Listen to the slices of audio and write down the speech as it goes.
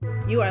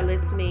You are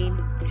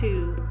listening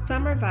to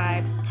Summer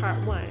Vibes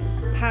Part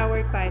 1,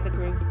 powered by The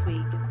Groove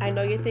Suite. I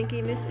know you're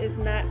thinking this is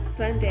not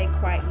Sunday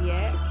quite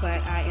yet,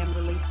 but I am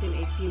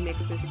releasing a few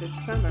mixes this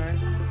summer.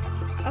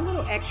 A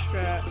little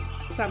extra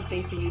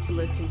something for you to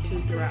listen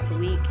to throughout the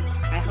week.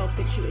 I hope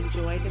that you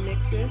enjoy the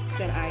mixes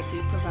that I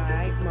do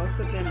provide. Most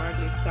of them are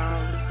just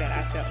songs that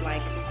I felt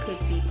like could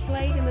be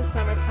played in the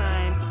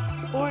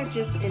summertime, or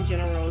just in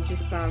general,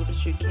 just songs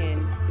that you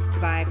can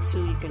vibe to,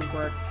 you can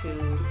work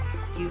to,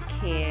 you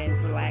can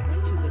relax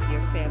to with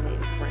your family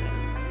and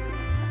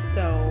friends.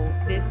 So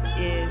this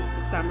is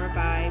Summer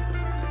Vibes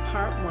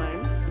Part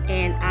 1,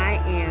 and I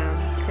am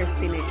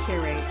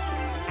ChristinaCurates.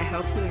 I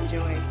hope you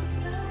enjoy.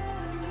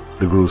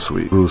 The Groove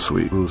Suite, Groove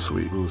Suite, Groove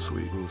Suite, Groove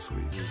Suite, Groove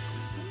Suite.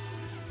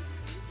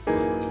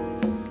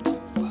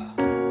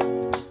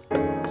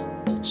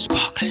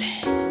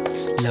 Sparkling,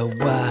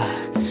 lower,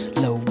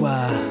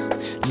 lower,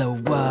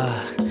 lower,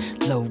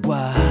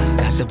 lower.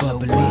 Got the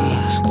bubbly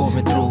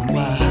pouring through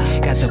me.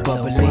 Got the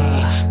bubbly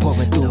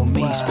pouring through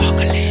me.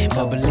 Sparkling,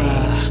 bubbly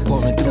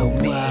pouring through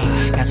me.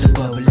 Got the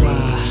bubbly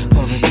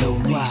pouring through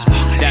me.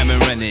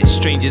 Diamond running,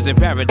 strangers in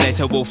paradise,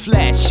 hobo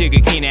flash, sugar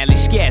cane alley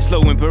scat,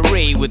 slow in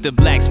parade with the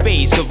black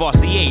spades,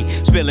 Cavassier,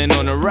 spilling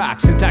on the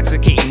rocks,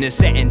 intoxicating the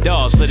satin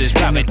dolls for this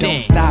private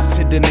dance. Don't stop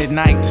till the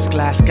midnight, this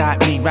glass got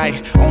me right.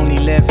 Only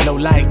live low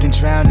light and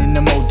drown in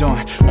the modon.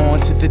 On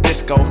to the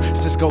disco,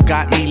 Cisco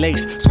got me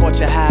laced.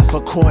 Scorch a half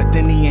a quart,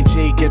 then E and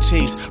J give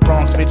chase.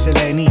 Bronx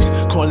vigilantes,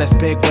 call us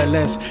big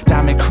willers.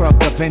 Diamond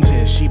Crook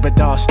Avengers, Sheba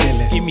Doll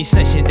Stillers. Give me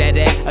session that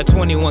a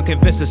 21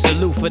 convince a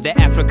salute for the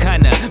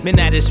Africana.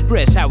 Midnight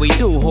Express, how we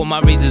do, hold my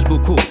razors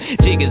buku.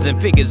 Jiggers and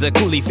figures, a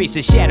coolie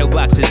faces, shadow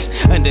boxes.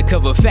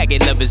 Undercover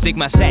faggot lovers, dig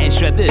my satin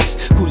struthers.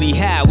 Coolie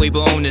highway,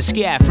 but on the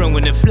sky,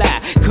 throwing the fly.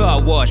 Car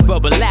wash,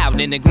 bubble out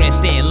in the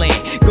grandstand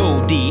land.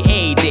 Goldie,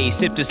 A-Day,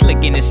 sip the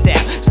slick in the style.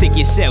 Stick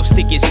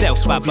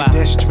yourself, papa.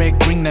 District,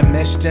 bring the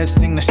mist, just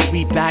sing the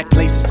sweet back.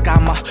 Place a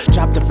scammer,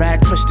 drop the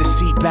rag, push the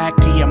seat back.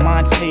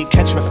 Diamante,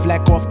 catch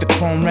reflect off the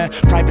chrome rim.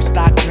 Private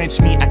stock drench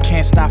me, I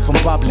can't stop from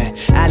bubbling.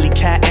 Alley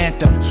cat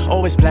anthem,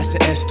 always blessed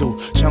Estu.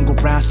 Jungle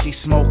brown sea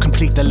smoke,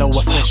 complete the lower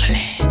fish.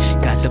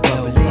 Got the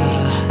bubbly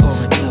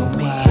pouring through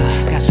me.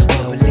 Got the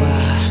bubbly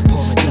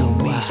pouring through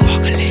me.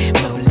 Sparkling,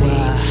 bubbly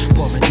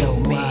pouring through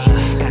me.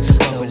 Got the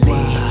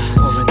bubbly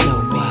pouring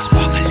through me.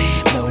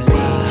 Sparkling,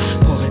 bubbly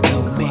pouring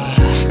through me.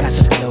 Got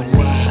the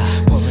bubbly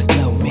pouring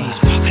through me.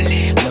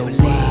 Sparkling,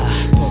 bubbly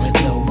pouring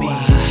through me.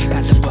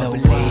 Got the bubbly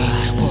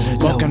pouring through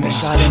me. Welcome to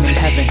Chardonnay in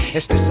heaven.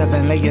 It's the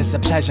 7 layers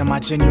of pleasure, my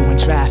genuine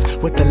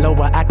draft. With the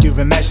lower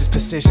accurate measures,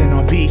 precision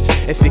on beats.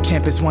 If your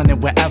camp is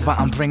wanted wherever,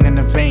 I'm bringing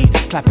the rain.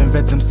 Clapping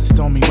rhythms to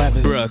stormy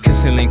weathers. Bruh,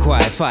 concealing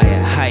quiet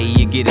fire. Higher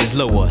you get is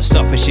lower.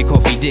 Starfish your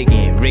coffee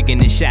digging. Rigging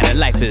the shadow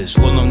lifers.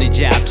 Well on the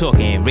job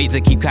talking. Razor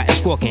keep cotton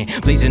squawking.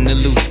 Blazing the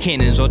loose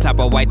cannons on top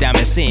of white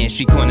diamond sand.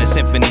 Street corner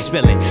symphony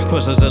spilling.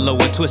 Crossers are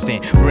lower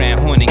twisting. Brown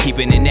horning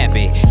keeping it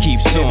nappy.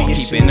 Keeps on,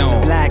 keeping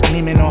on. Black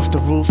gleaming off the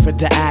roof of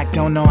the act.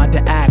 Don't know how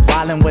to act.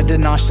 Wildin' with the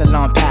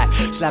nonchalant pack.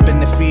 Slapping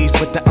the fees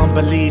with the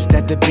unbelieves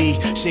that the be.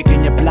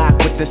 Shaking your block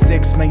with the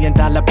 $6 million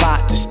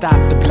bot. Just stop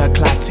the blood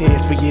clot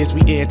tears. For years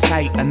we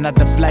airtight.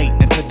 Another flight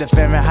into the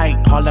Fahrenheit.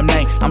 Harlem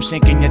night. I'm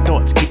shaking your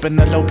thoughts. Keeping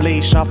the low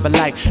blade sharp for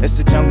light. It's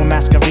a jungle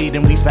masquerade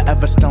and we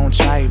forever stone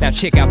tribe. Now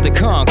check out the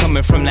con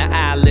coming from the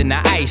island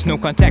of ice. No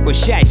contact with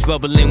shites.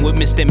 Bubbling with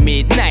Mr.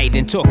 Midnight.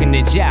 And talking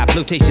to jive.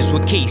 Flirtatious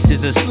with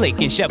cases of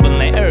slick. And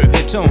shoveling herb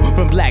hip tone.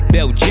 From Black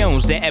Belt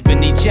Jones to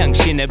Ebony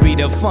Junction. To be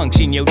the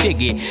function. Yo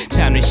dig it.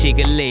 Time to shake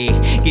a leg.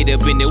 Get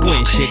up in the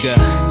wind, sugar.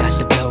 Got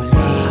the bubbly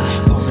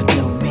pouring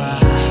through me.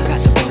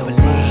 Got the bubbly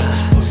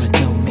pouring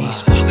through me.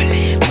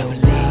 Sparkling,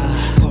 bubbly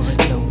pouring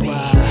through me.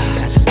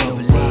 Got the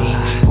bubbly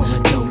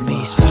pouring through me.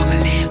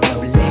 Sparkling,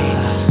 bubbly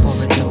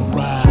pouring through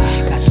me.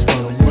 Got the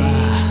bubbly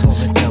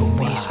pouring through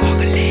me.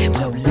 Sparkling,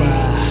 bubbly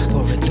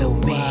pouring through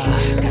me.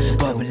 Got the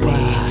bubbly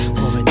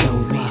pouring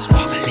through me.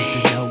 Sparkling,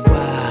 the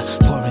lower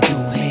pouring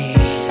through me.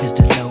 It's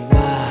the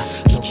lower,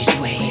 get you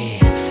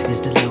swaying. It's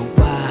the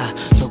lower,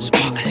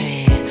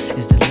 sparkling.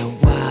 It's the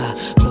lower,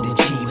 blow the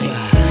cheaper.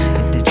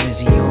 Get the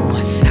drizzy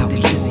on, how we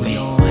do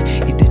it.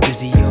 Get the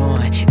drizzy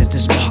on, it's the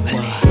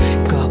sparkling.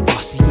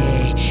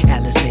 Cavassier,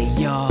 Alizé,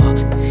 y'all.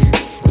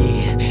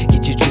 Yeah,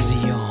 get your drizzy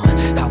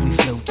on, how we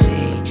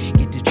floating.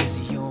 Get the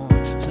drizzy on,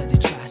 flood the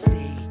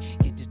tri-state.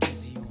 Get the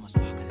drizzy on,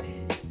 sparkling.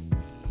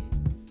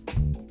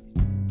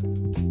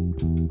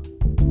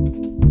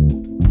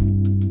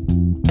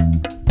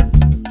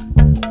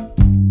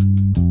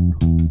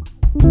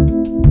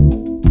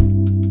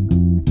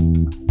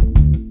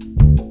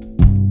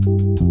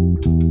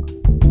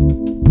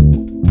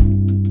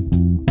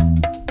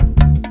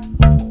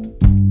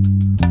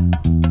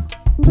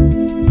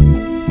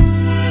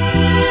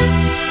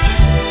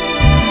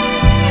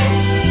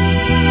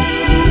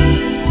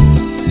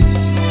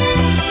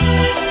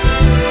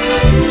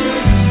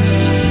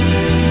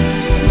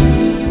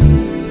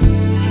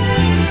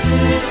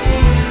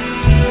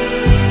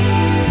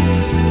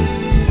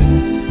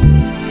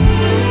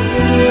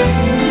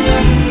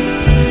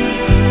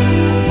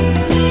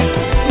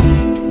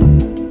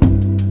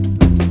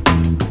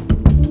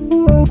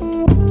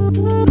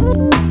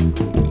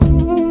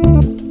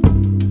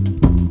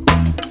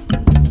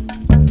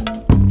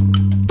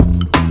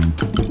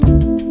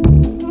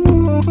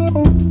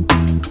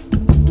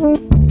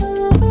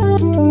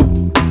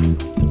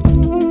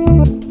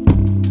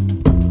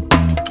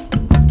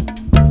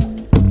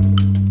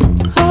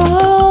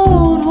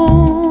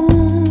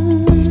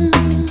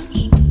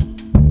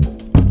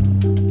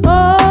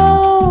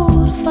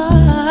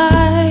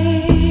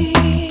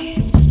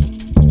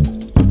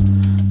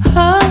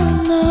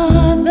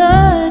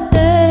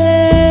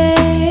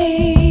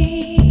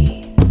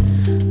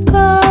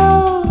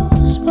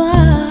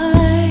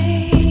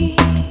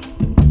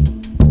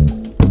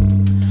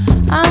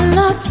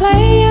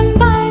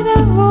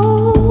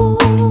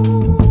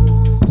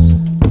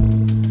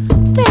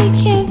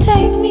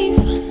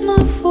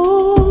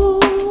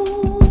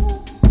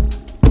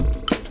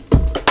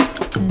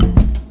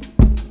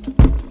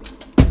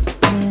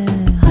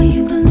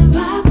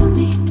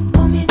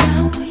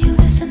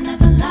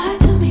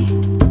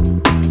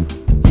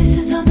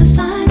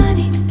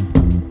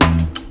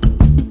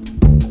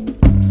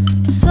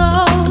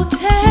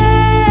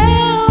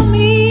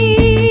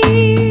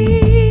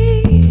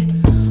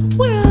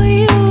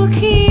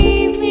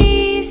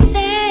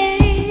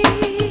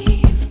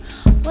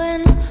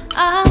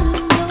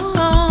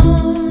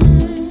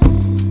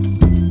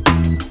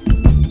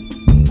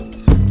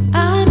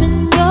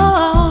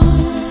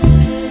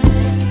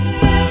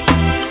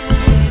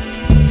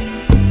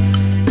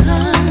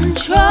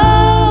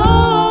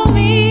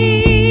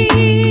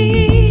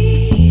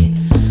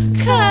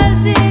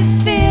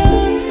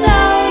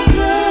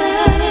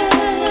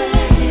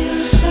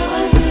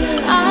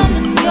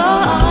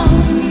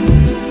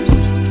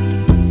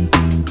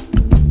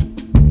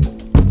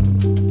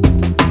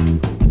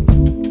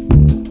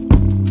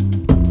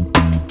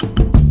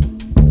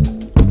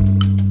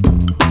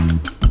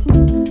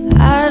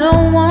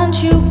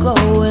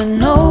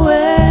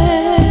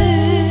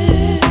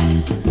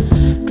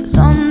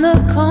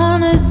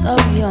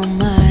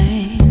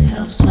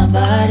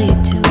 body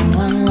to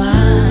unwind.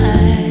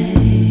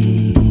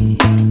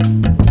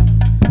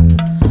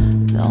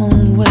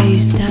 Don't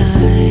waste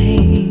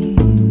time.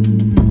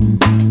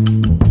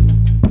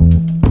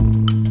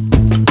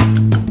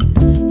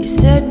 You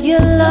said you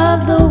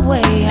love the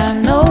way I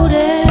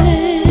noticed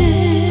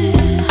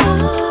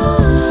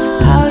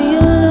how you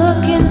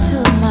look into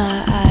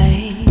my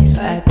eyes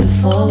right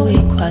before we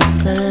cross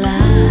the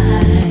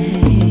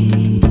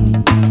line.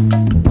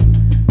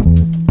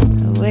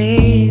 The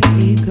way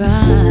we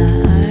grind.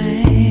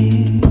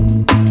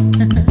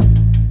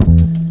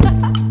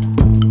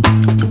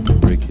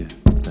 Break it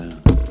down,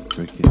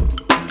 break it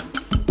down,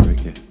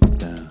 break it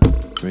down,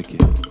 break it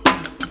down.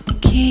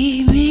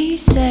 Keep me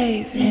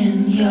safe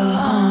in your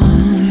arms.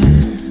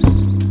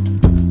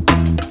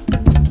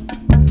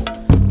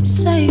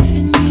 Safe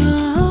in your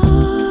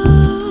arms.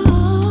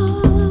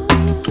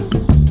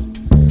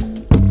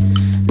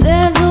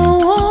 There's a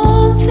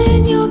warmth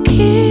in your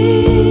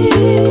kiss.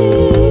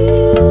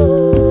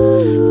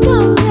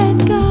 Don't let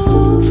go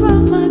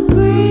from my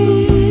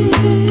grip.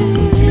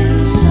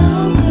 Feels so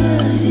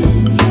good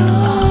in your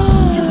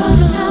arms. You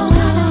wanna know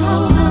how to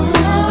hold on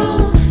low.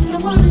 You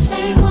wanna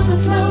stay, wanna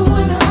flow,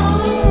 wanna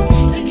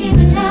own. You give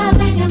me love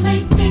and you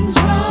make things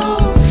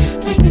roll.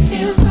 Make me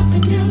feel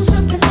something new,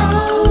 something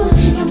old.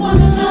 You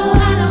wanna know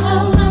how to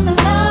hold on the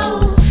low.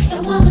 You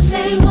wanna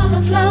stay,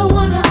 wanna flow,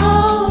 wanna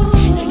own.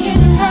 You give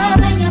me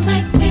love and you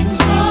make things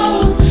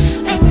roll.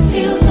 Make me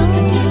feel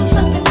something new,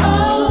 something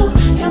old.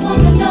 You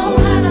wanna know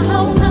how to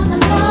hold on the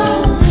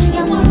low.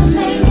 You wanna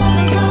stay,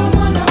 wanna flow,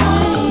 wanna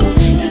own.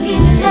 You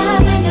give me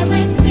love and you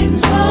make things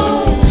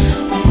roll.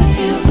 Make me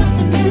feel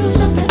something new,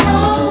 something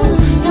old.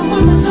 You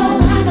wanna know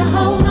how to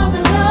hold on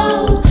the low.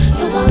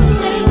 You wanna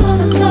stay,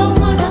 wanna flow,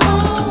 wanna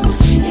own.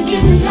 You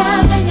give me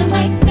love and you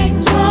make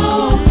things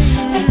roll.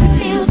 Make me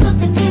feel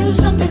something new,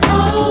 something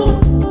old.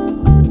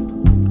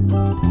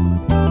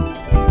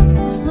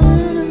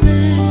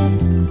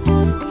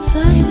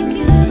 Such a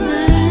good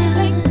man.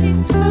 Make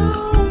things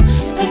roll.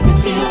 Make me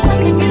feel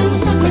something new,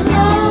 something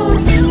old.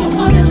 You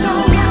wanna know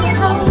how to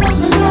hold on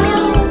the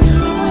low. You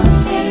wanna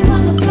stay,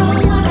 wanna flow,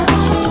 wanna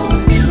own.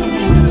 You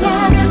give me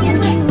love and you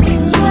make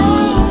things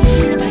roll.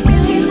 Make me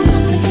feel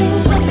something new,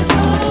 something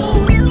old.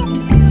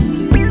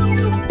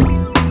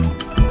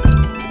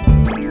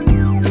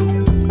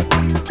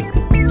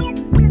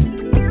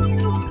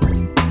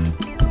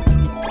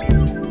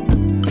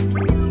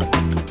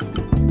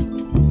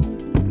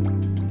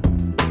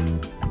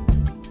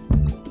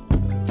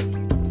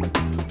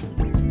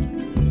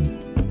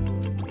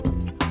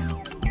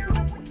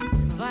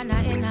 Vanna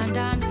in a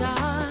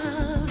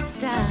dancehall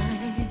style.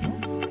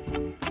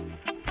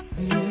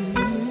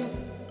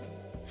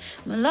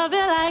 Me love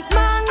you like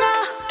mango.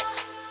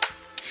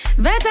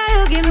 Better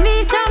you give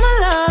me some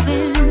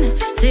loving.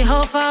 See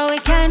how far we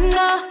can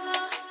go.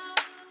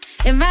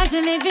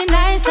 Imagine it be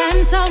nice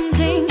and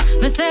something.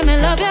 Me say me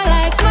love you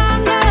like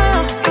mango.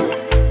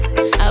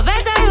 I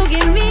better you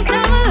give me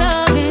some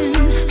loving.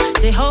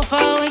 See how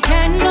far we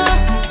can go.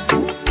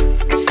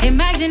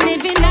 Imagine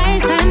it be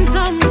nice and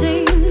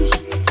something.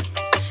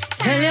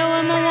 Tell you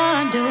what I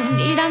want to.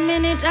 Need a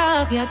minute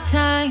of your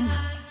time.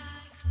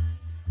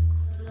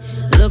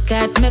 Look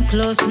at me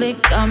closely,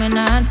 coming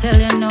and tell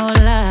you no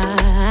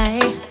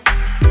lie.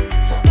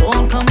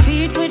 Won't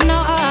compete with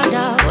no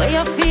other. Where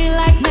you feel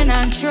like men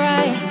and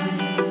try.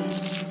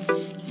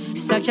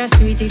 Such a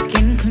sweetie,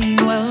 skin clean,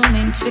 well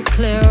meant to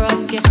clear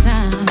up your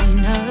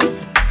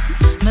signals.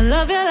 Me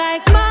love you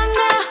like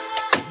manga.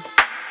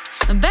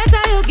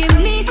 Better you give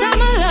me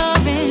some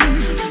loving.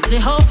 See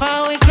how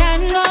far we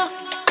can go.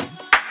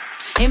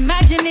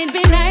 Imagine it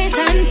be nice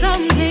and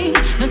something.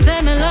 Me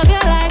say me love you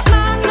like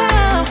mango.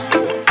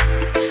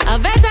 I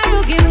better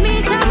you give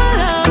me some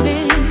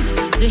loving.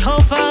 See how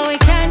far we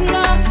can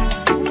go.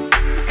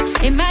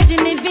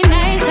 Imagine it be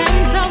nice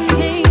and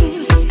something.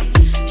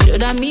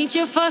 Should I meet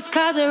you first?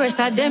 Cause the rest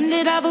of them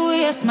did have a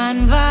waste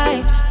man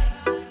vibes.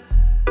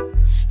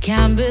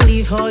 Can't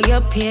believe how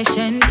you're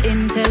patient,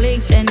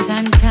 intelligent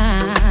and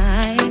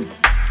kind.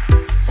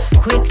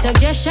 Quick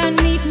suggestion,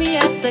 meet me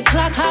at the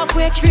clock,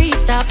 halfway 3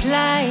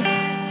 stoplight.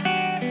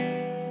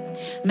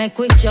 Make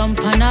quick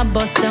jump on a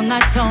bus down a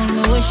town,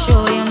 me will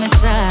show you my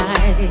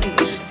side.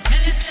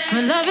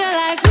 Me love you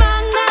like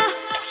manga,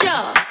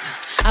 sure.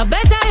 I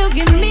better you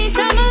give me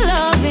some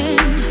loving.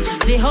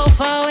 See how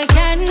far we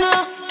can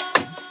go.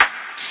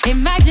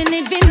 Imagine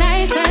it be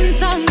nice and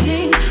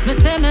something. Me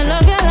say me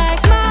love you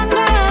like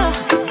mango.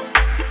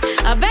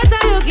 I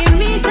better you give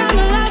me some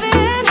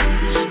loving.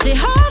 See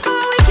how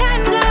far we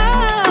can go.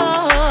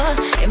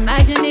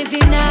 Imagine it be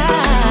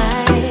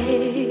nice.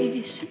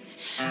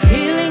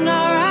 Feeling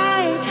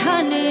alright,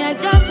 honey, I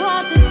just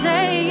want to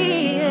say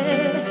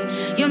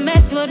you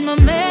mess with my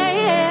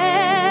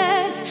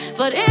mates,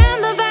 but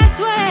in the best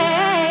way.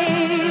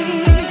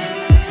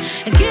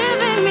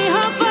 Giving me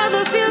hope for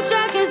the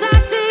future, cause I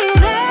see you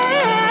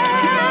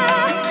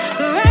there.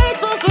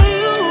 Grateful for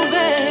you,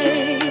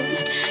 babe.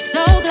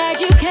 So glad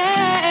you came.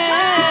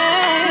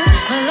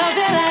 I love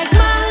you like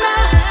manga.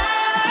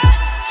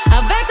 I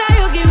better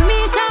you give me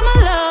some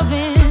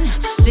loving.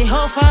 See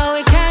how far far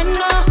we can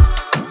go.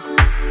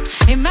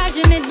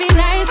 Imagine it be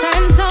nice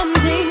and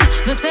something.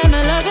 No say me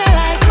love you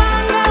like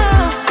mango.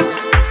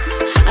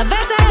 I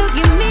better you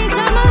give me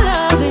some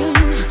loving.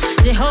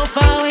 See how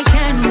far we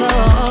can go.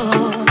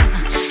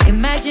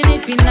 Imagine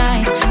it be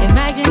nice.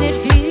 Imagine it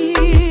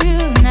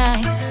feel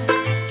nice.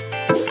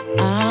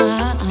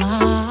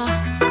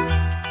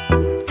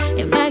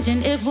 Imagine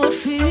it would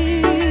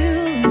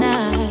feel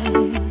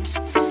nice.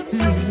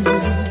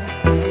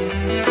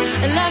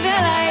 I love you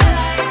like,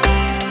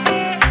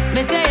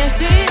 me say you're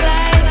sweet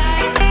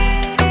like,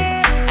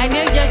 and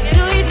you just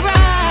do it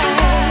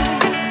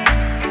right.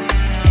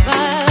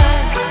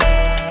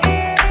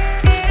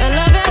 I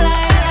love you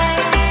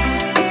like,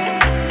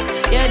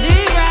 you do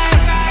it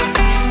right.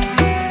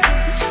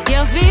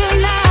 You feel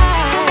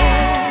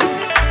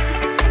nice.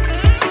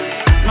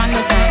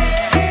 Mango time.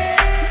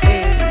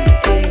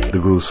 The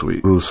Groove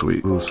Suite, Groove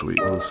Suite, Groove Suite,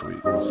 Groove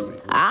Suite, Groove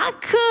Suite. I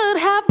could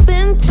have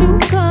been too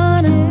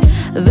cunning.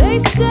 They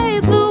say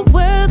the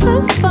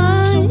weather's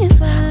fine.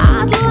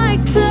 I'd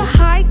like to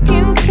hike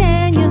in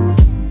Kenya.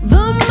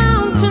 The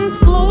mountains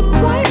float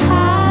quite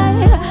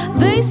high.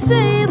 They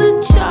say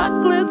the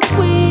chocolate's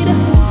sweet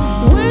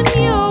when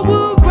you're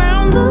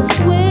around the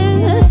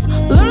Swiss.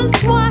 Learn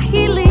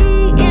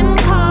Swahili in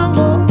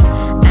Congo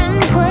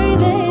and pray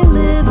they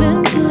live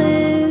in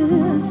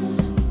bliss.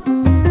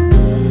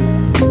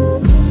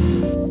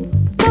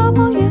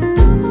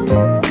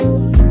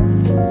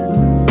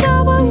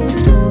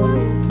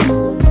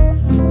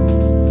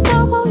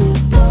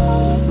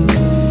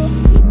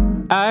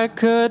 I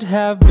could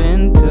have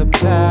been to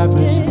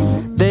Paris.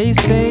 They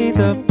say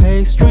the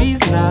pastry's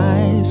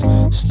nice.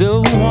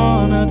 Still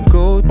wanna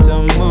go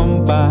to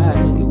Mumbai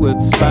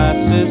with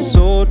spices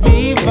so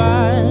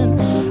divine.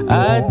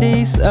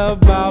 Addis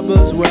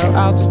Ababa's where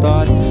I'll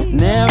start.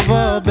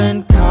 Never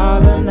been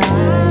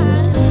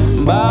colonized.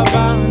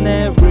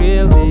 Bhavane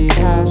really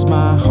has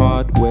my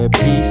heart, where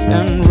peace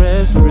and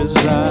rest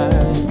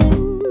reside.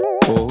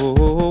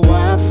 Oh,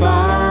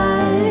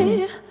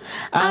 Wi-Fi,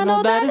 I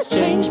know that it's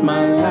changed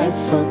my life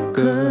for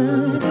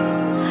good.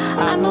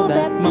 I know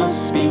that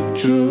must be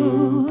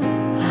true,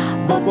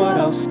 but what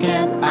else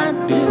can I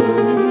do?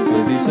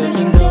 Busy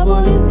searching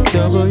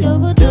www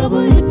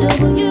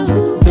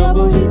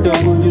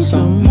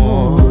some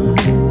more.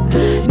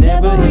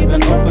 Never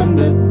even opened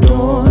the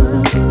door.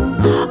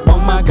 Oh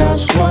my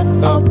gosh, what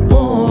a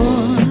bore.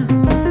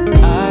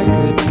 I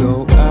could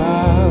go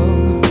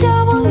out,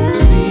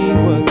 see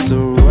what's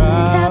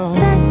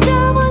around,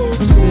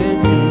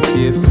 sitting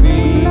here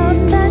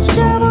feeling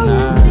so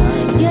nice.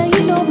 Yeah,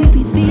 you know we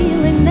be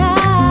feeling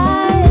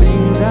nice.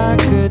 Things I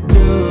could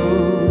do,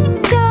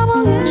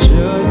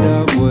 shoulda,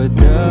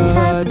 woulda,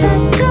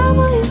 done.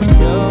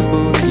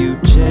 Double, you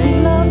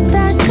changed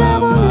my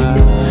mind.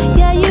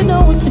 Yeah, you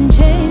know it's been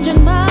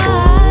changing my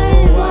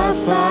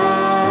Wi-Fi,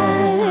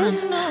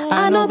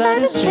 I know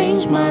that it's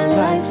changed my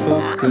life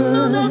for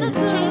good.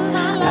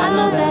 I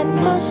know that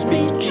must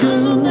be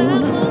true,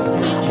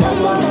 but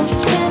what else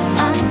can I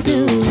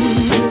do?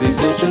 Busy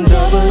searching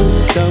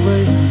www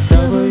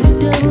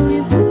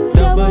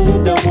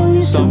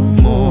some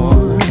more.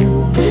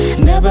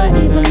 Never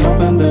even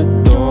opened the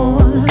door.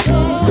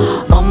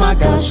 Oh my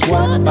gosh,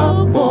 what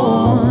a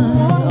bore.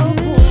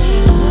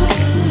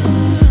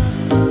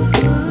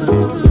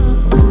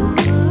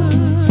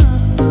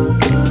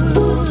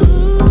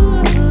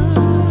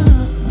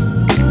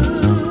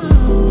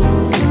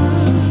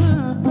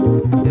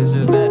 It's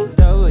just that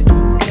W,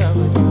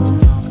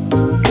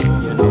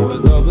 you know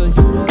it's W.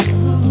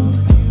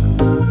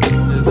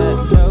 It's that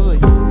W,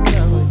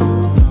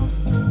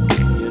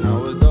 you know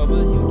it's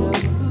W.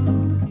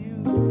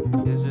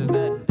 It's just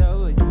that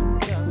W,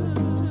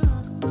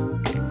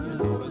 you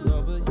know it's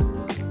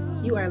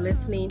W. You are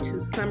listening to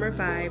Summer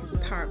Vibes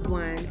Part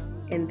 1,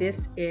 and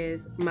this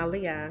is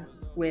Malia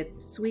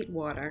with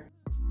Sweetwater.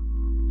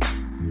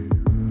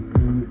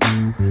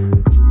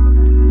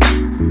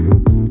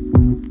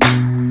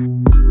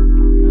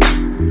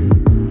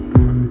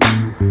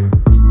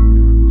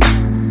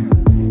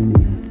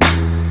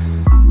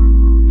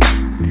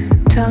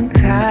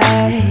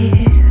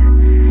 Tongue-tied,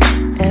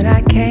 and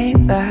I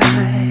can't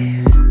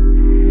lie.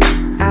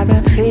 I've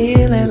been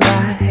feeling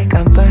like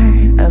I'm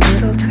burnt, a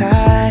little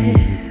tired.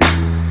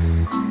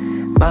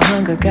 My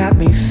hunger got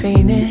me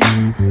fiending.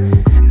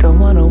 Don't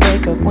wanna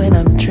wake up when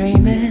I'm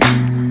dreaming.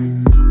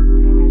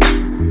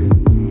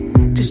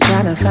 Just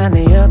trying to find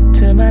the up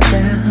to my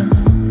down.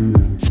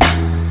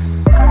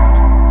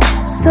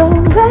 So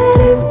let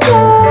it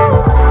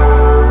flow.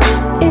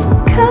 It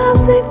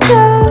comes and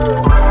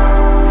goes.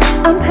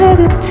 I'm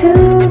headed to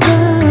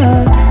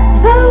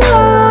the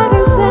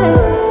water's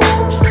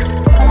edge.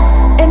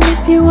 And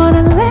if you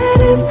wanna let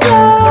it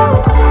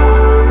flow,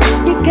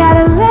 you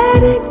gotta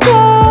let it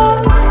go.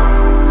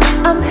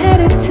 I'm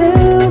headed to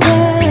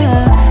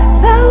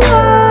the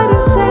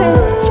water's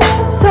edge.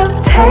 So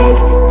take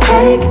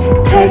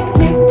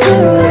me to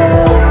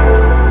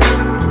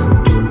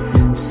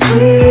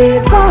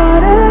sweet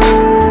water.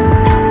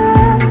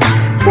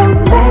 Don't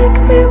make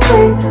me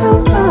wait no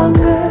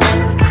longer.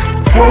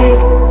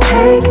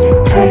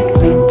 Take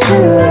me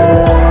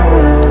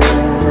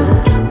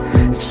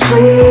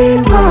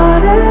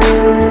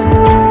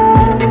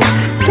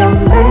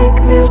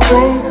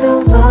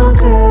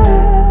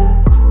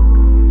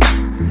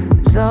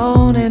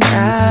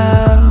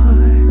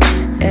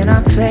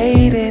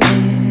fading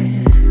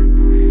in.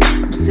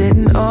 I'm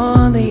sitting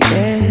on the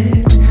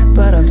edge,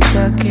 but I'm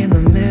stuck in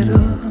the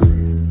middle.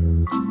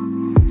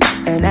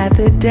 And at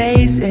the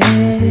day's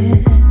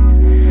end,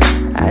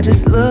 I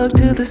just look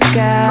to the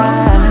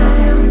sky,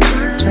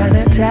 trying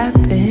to tap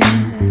in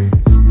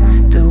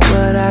to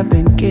what I've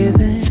been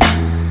given.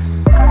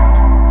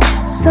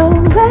 So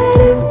let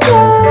it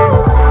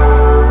flow,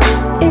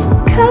 it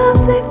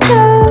comes and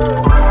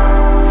goes.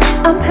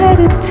 I'm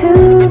headed to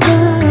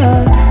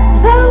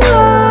the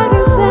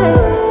water's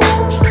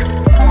edge.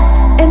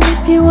 And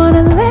if you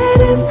wanna let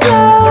it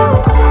flow,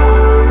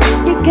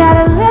 you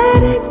gotta let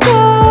it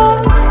go.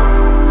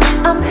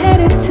 I'm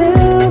headed to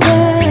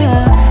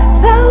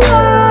the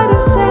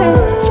water's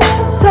edge.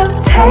 So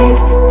take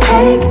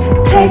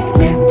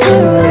me to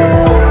the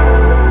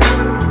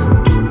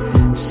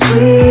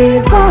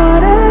sweet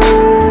water.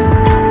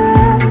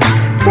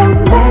 Don't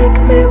make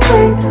me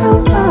wait no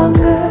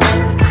longer.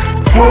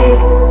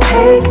 Take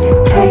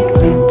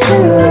me to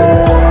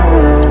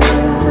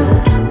the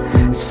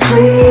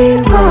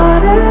sweet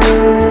water.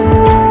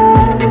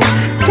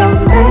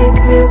 Don't make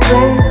me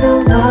wait no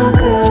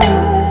longer.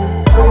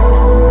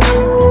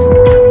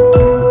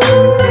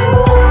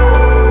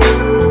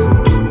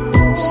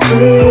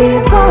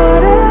 Sweet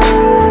water.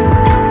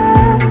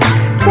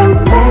 Don't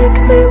make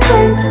me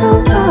wait no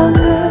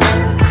longer.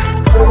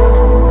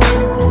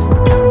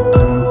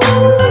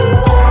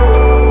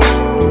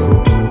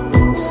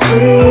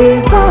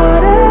 Sweet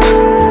water,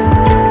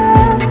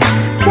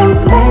 don't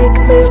make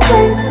me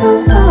wait no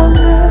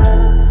longer.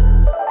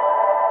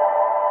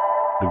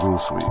 The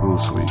groove sweet,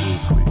 groove sweet,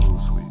 groove sweet,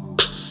 groove sweet.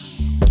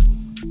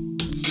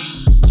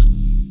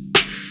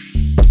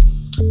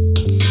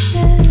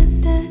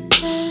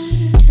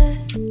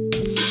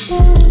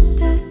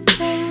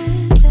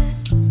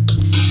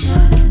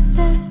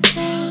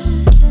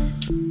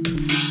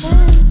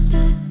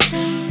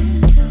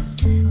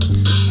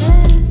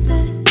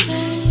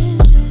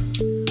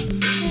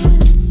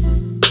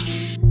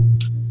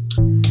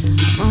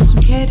 Want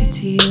some cater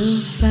to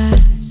you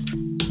vibes,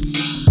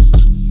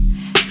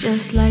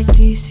 just like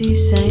DC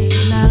saying,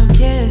 I don't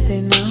care if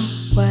they know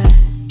why.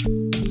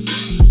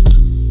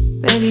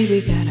 Baby, we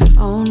got our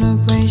own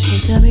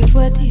arrangement. Tell me,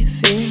 what do you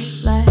feel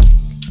like?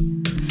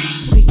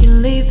 We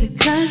can leave the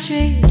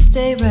country and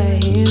stay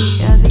right here. We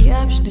got the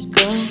option to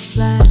go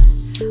fly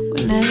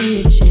whenever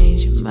you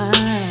change your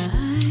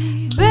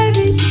mind.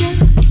 Baby,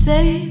 just to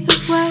say the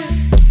word,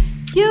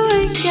 you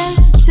ain't got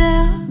to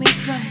tell me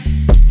twice.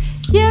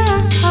 Yeah, I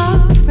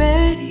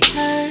already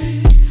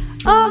heard,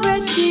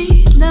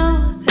 already know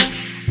that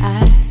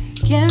I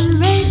can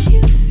make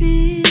you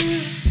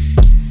feel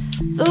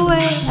the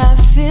way I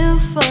feel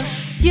for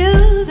you.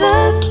 The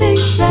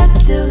things I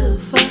do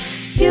for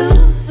you,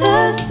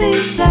 the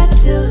things I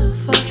do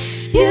for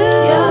you.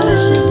 Your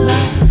wish is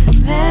like a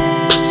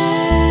man.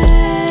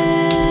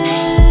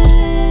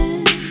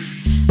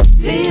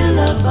 Be a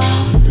love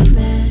on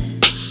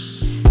demand,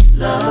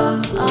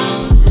 love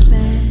on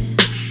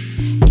demand.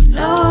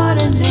 No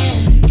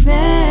ordinary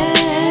man.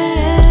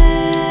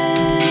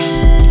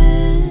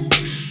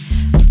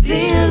 Be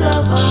a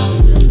love on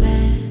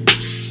demand,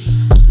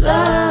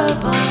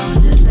 love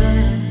on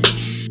demand.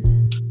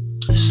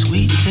 The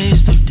sweet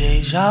taste of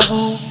deja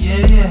vu.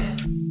 Yeah.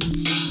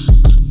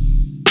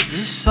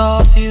 This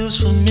all feels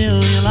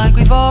familiar, like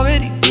we've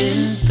already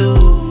been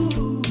through.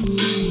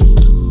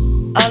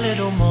 A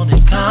little more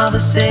than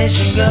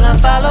conversation, girl, I'm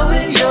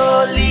following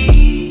your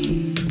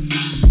lead.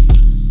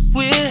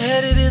 We're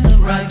headed in the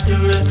right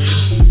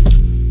direction.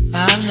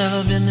 I've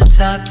never been the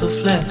type for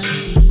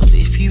flexing, but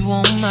if you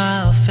want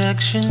my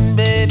affection,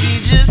 baby,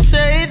 just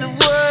say the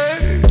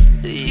word.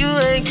 You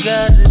ain't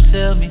got to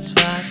tell me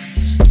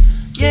twice.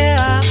 Yeah,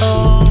 I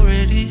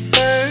already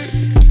heard,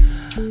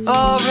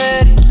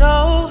 already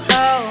know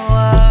how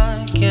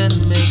I can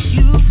make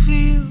you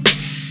feel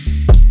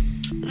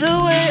the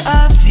way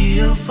I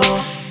feel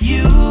for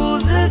you.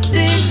 The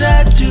things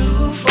I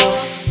do for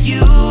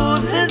you,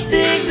 the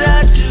things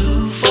I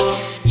do for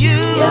you.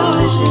 Your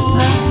wish is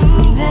like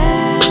a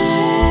man.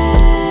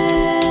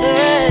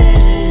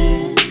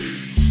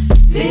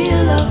 Be a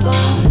love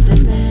on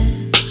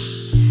demand,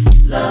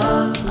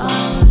 love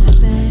on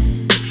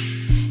demand.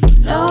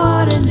 No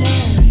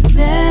ordinary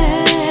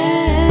man.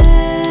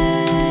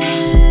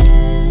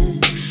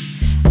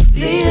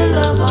 Be a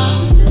love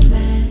on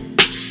demand,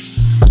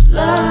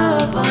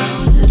 love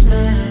on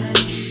demand.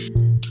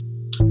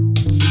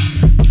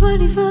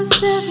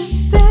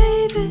 24/7,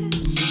 baby.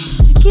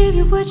 I give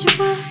you what you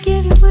want,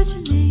 give you what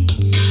you need.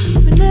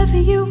 Whenever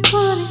you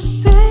want it,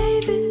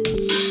 baby.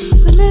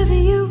 Whenever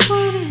you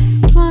want it,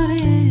 want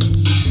it.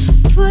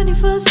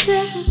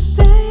 24/7,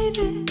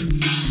 baby.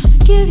 I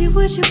give you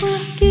what you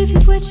want, give you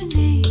what you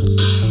need.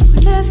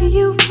 Whenever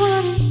you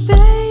want it,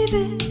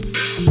 baby.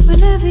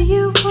 Whenever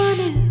you want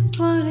it,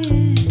 want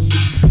it.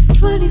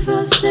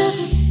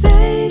 24/7,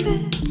 baby.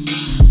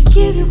 I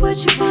give you what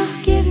you want,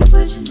 give you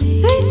what you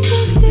need.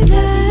 360,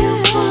 whenever you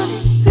want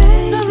it,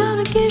 baby. I'm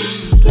gonna give you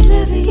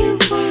whenever you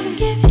want it,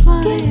 give you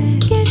what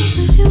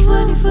you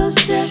want.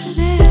 24/7,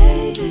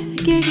 baby.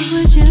 I give you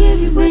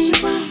what you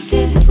want.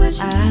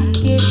 I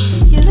get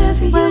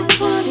whenever you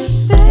want it,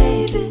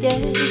 baby.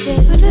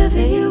 Whenever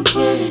you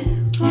want it,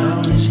 your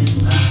wish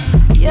is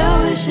mine. Your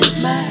wish is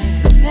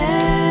mine,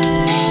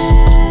 man.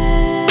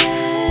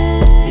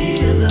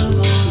 Be a love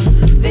on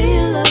demand. Be a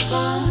love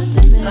on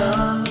demand.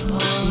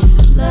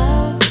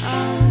 Love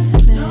on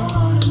demand.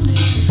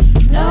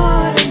 No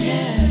ordinary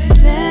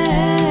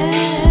man.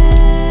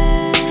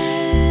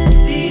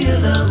 Be a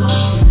love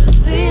on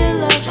demand. Be a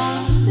love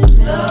on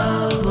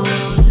demand.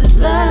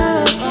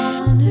 Love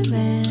on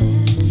demand.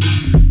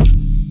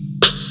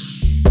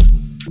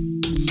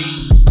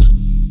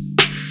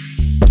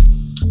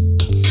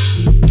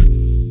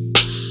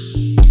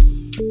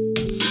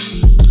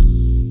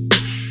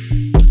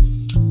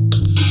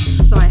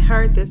 So I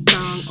heard this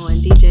song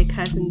on DJ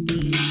Cousin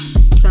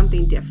B's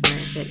Something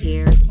Different that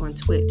airs on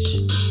Twitch,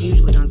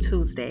 usually on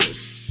Tuesdays.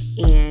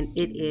 And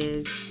it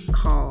is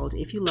called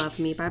If You Love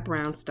Me by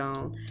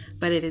Brownstone,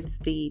 but it is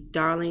the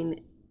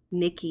Darling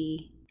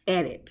Nikki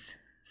edit.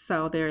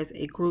 So there is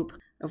a group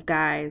of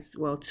guys,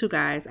 well, 2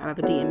 guys out of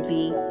the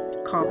DMV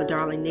called the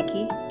Darling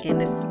Nikki, and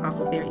this is off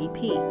of their EP.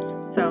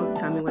 So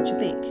tell me what you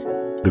think.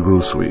 The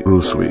Groove Suite,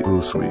 Groove Suite,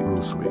 Groove Suite,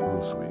 Groove Suite,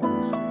 Groove Suite.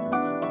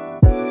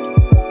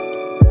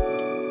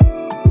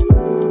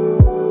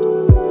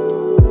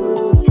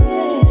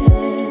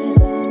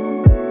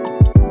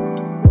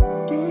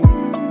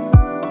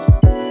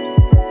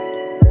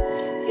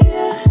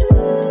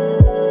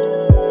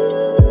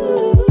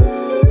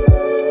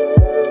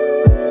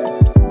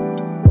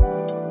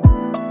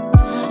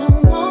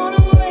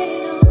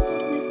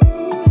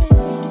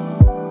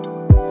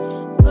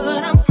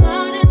 But I'm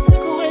starting to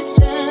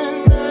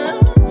question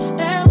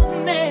that was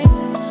me.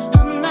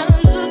 I'm not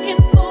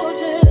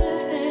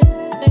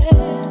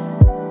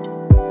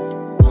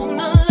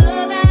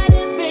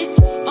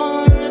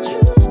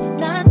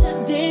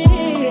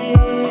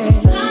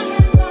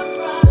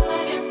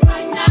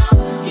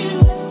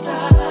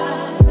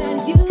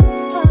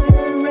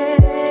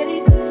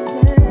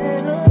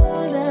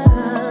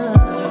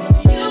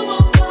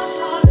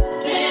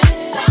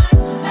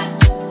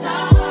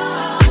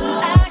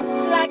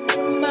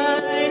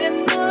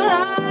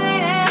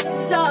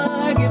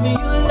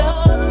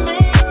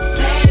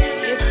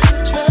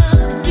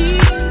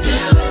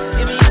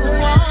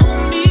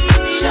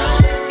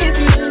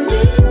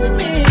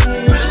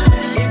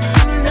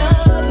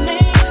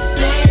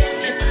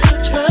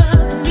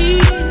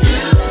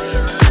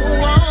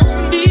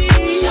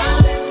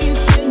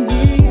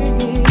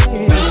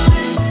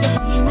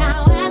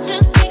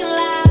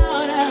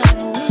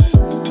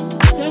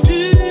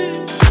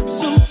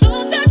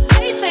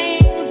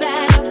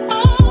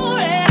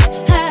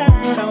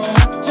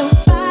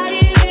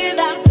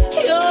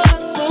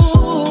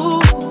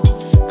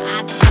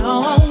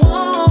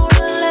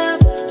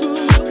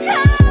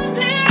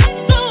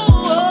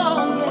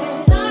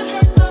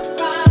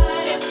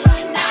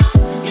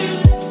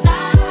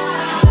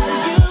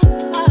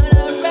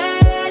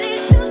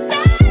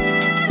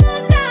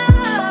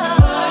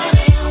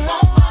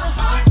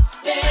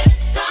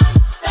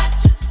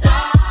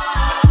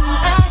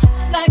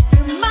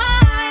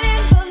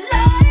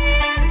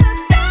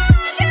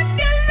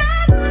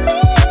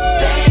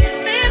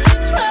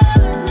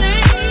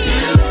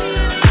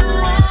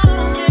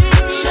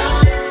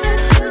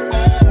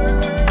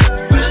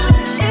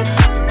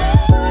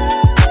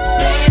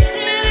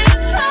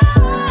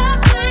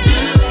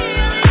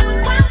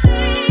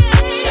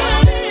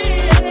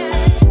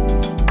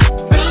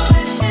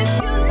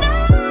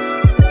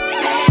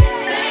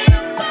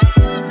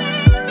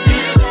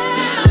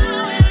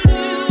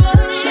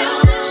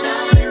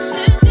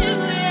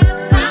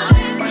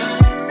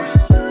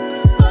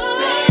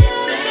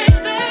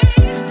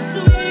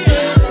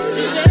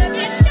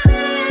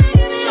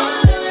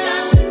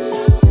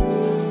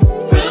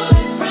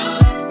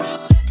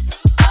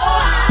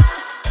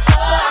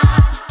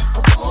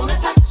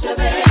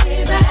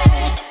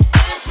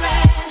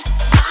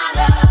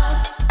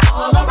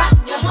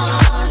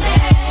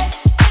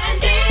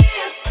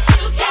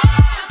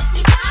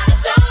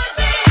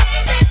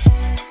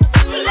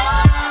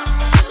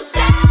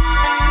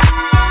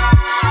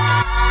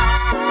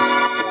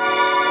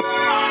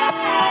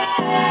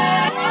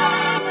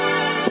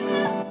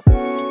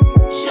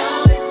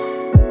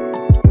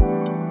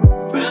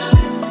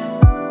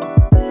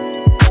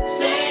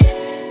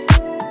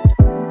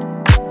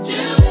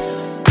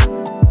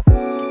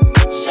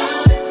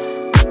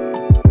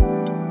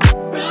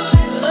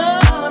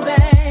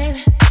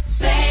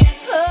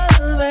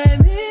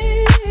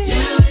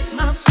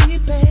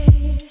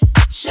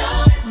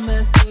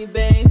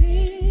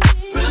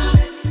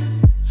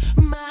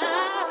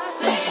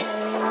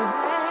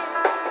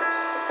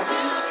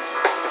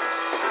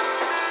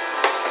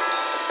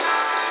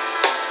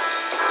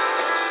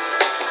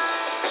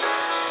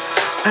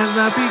as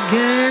I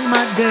began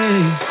my day.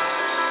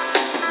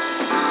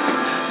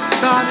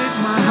 Started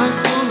my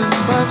hustle and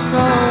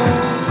bustle.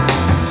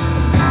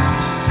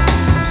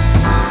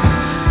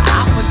 I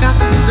forgot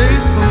to say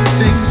some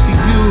things to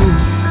you.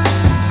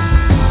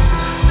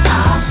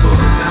 I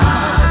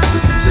forgot to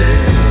say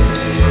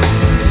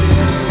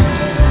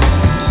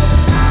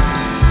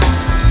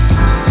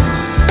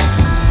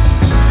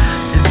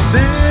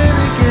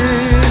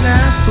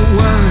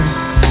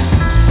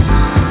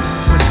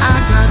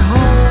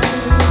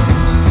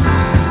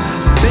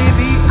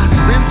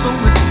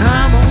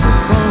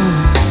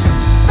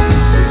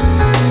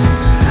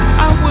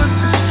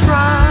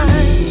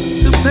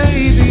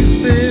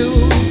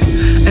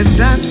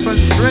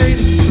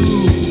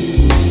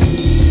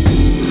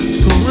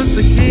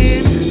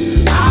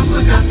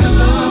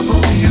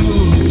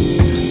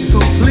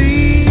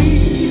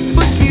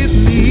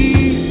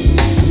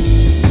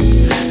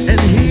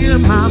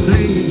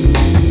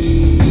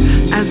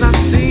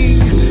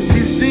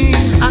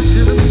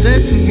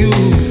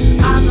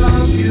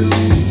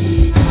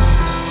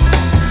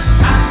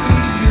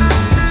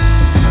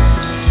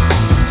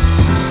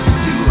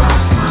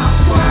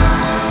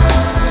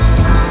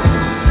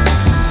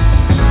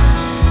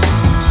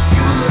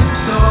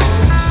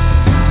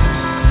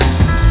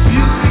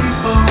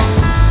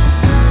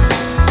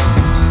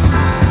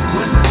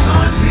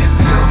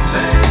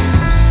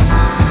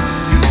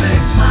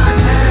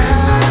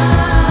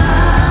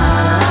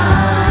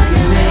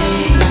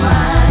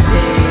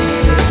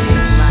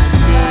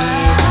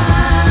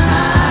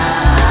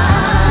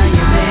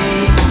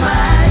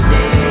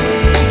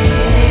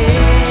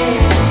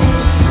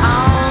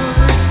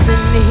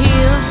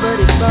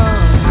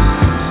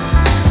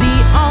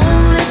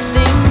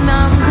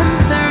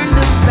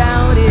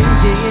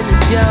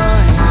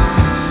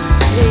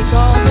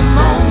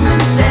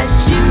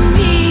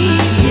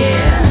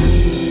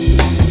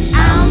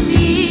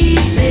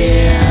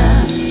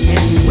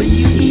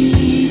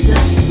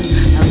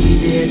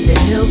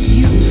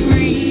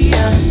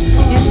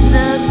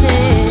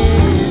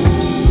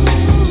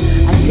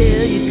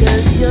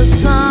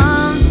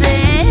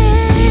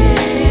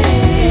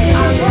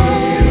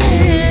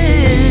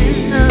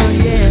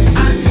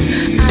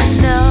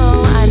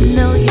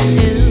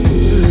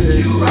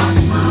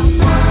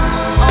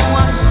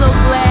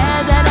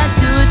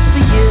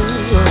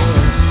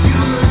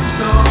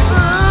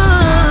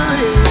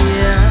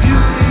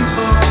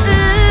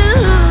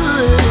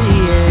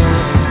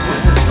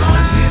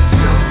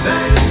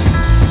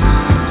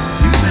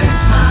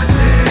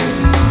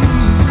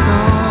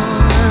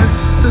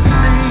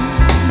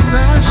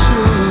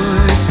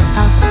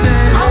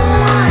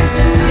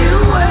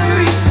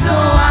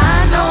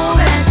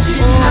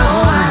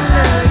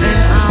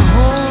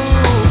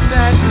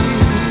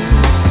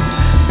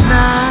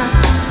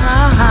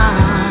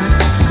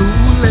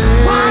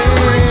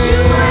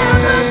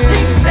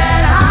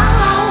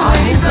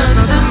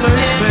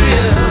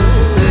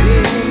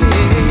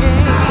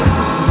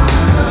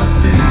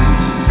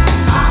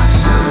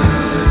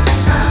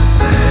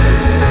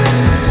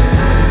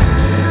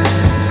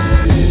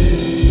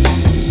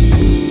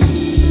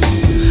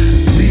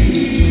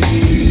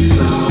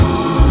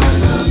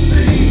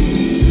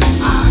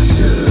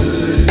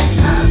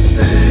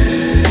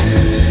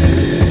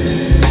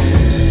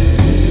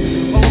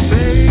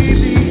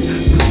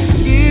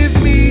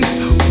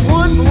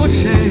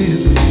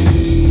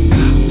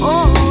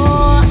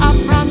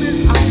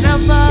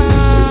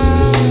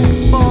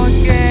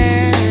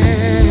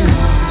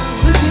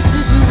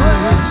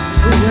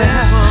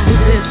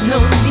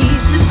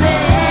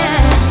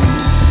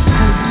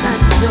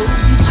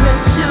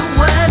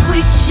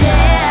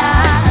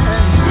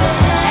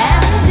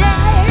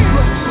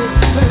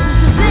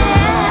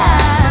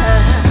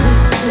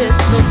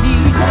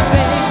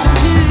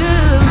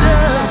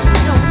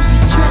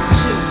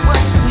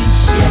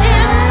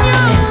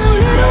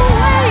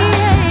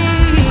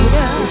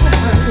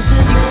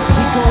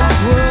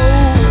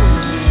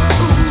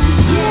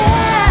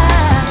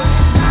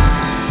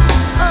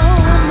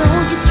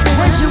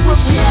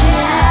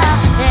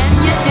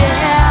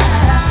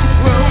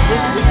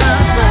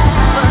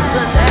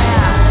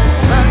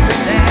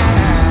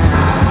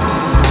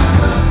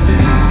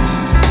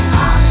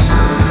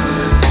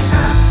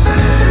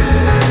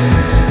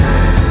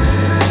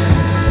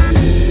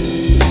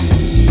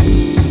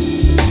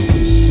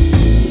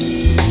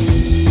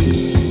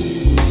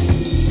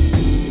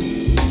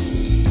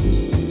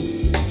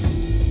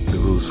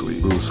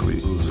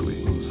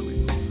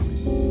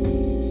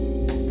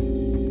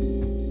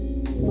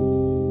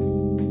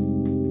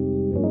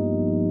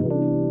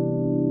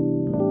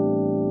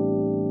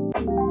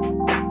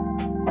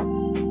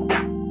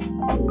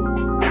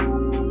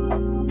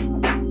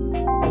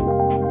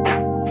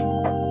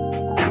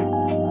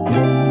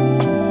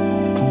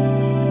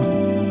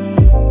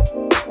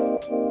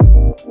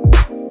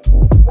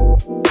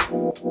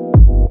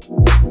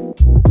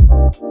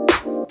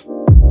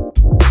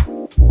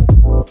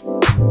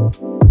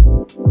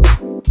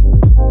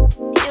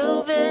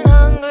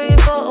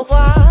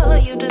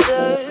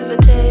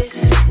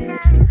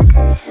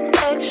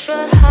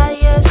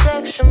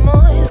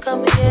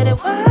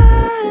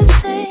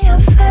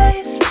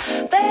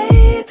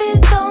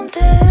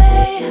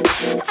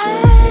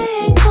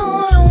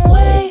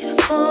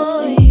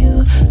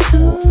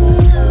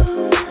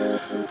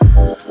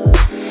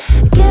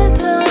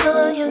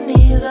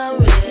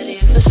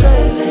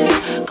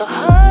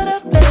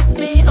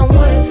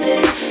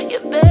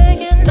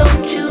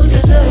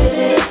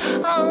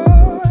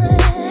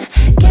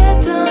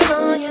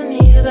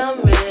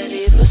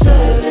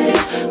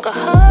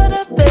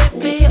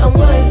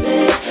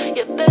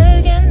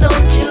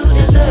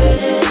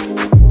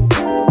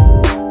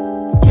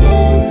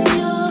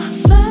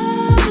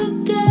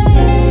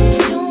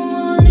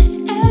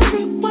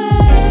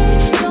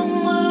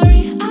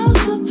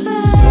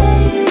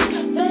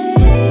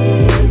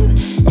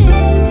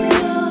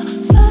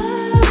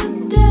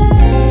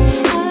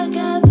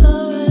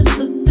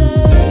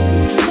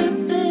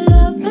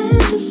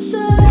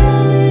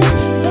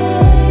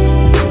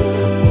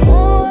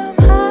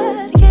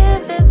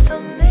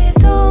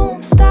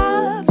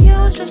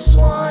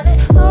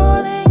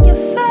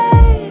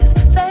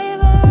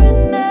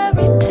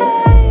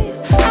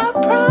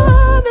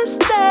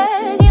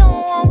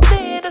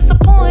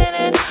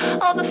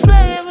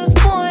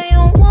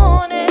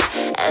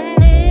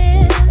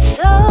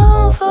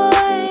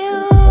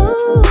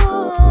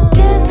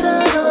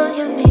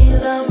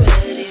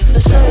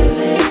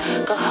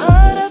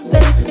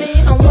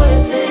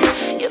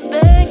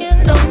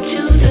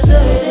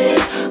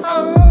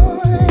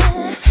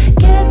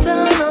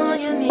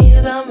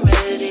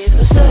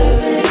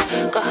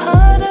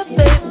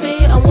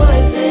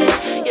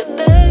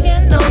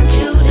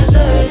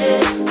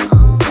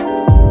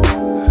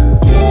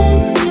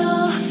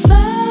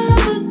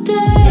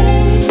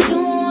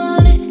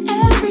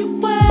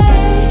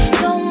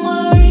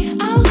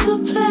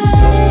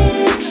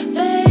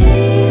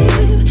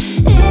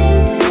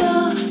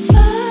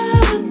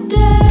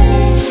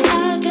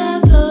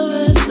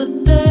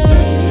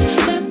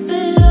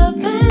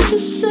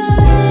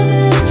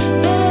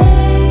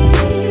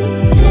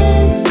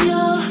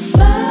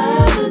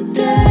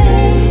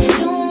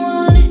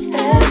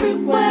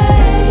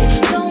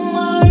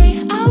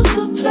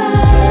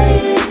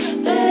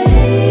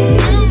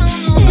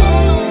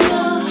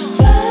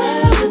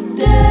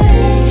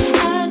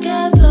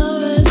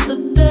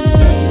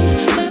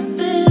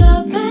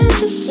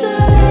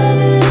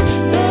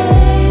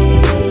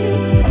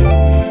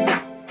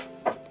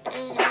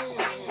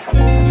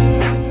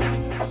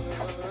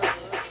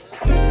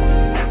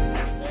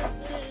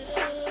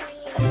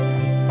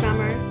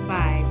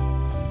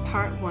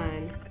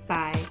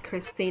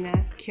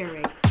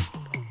ChristinaCurates.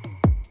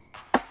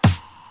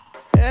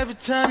 Every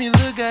time you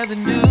look at the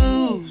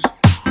news,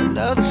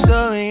 another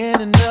story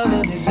and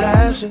another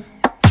disaster.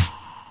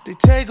 They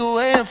take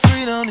away our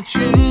freedom to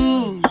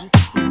choose.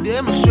 We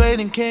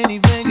demonstrate and can't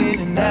even get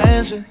an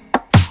answer.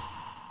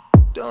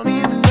 Don't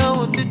even know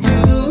what to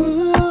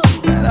do.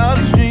 Got all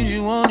these dreams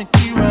you wanna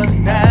keep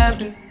running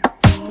after,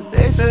 but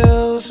they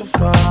feel so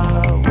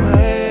far away.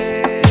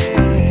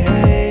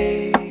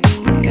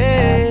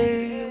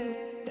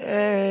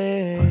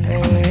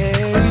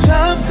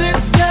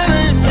 Something's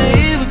telling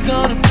me we're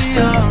gonna be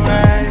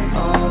alright.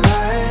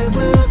 Alright,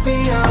 we'll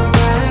be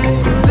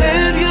alright.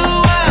 Live your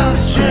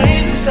wildest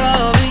dreams, it's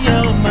all in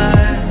your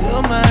mind.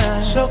 Your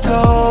mind. So go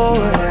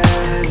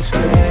ahead,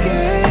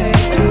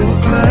 escape to a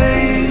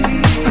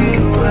place,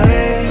 get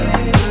away.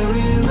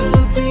 We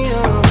will be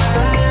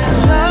alright.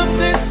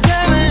 Something's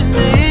telling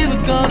me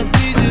we're gonna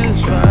be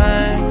just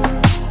fine.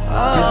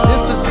 Is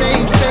this a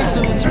safe space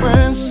to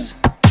express?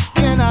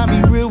 Can I be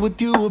real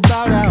with you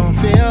about how I'm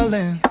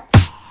feeling?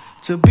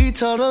 To be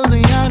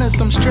totally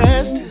honest, I'm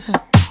stressed.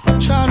 I'm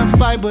trying to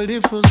fight, but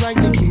it feels like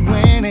they keep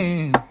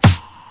winning.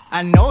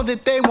 I know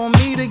that they want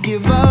me to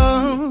give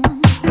up,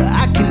 but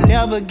I can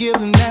never give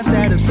them that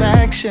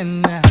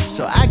satisfaction.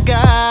 So I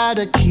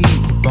gotta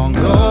keep on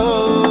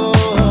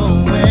going.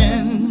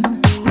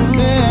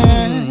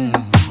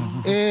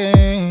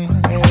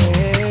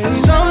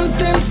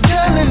 Something's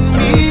telling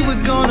me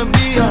we're gonna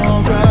be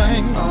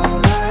alright.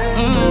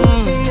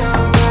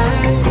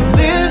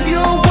 Live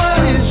your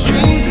wildest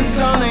dreams, it's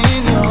all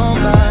in your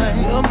mind.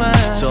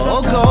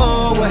 So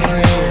go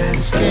ahead,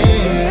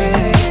 escape.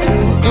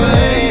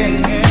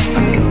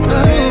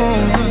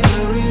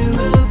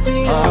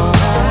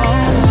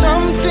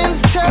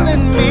 Something's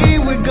telling me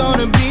we're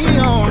gonna be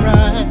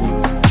alright.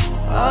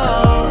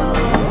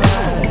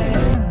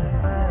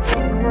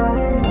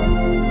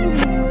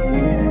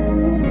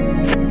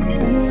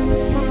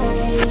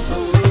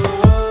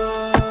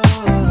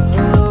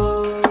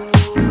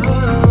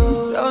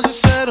 Don't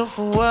just settle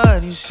for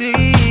what you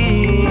see.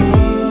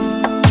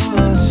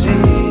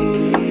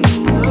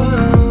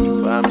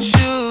 Promise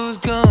you it's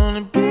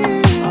gonna be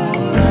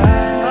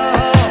alright.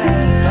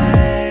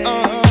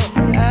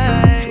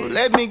 So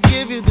let me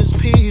give you this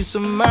peace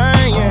of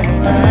mind.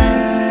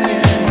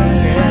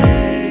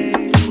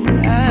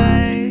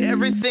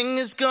 Everything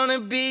is gonna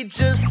be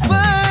just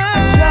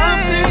fine.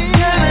 Something's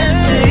telling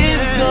me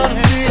we're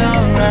gonna be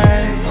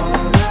alright.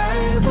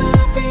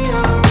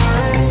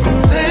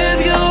 Live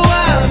your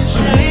wildest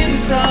dreams,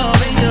 it's all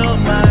in your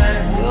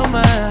mind. Your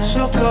mind.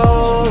 So go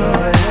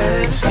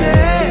ahead,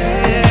 escape.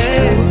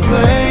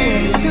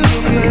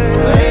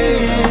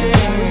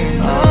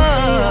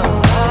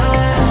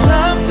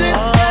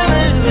 Something's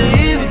telling me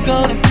we're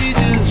gonna be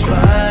just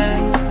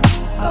fine.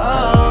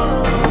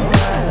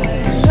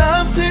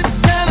 Something's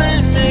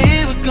telling me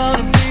we're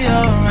gonna be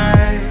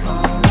alright.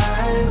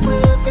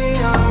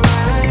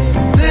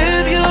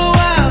 Live your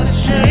wildest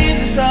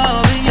dreams, it's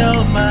all in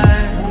your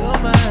mind.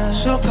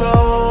 So go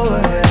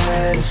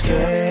ahead,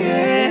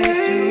 escape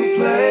to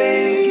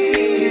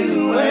place, get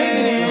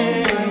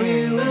away. We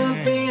will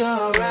be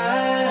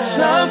alright.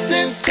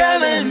 Something's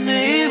telling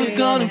me we're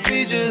gonna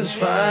be just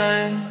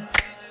fine.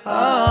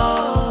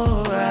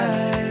 Alright.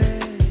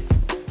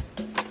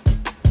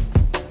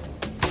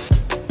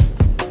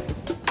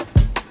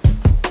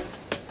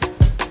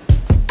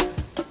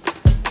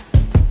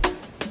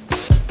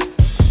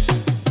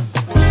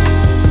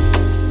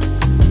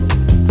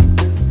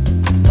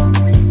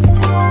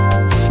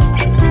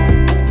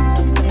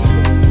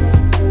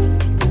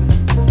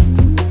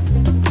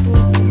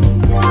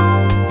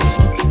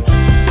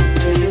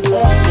 Do you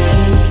love me?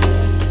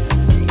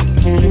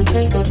 Do you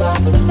think about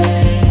the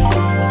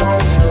things I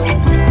do?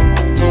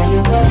 Do you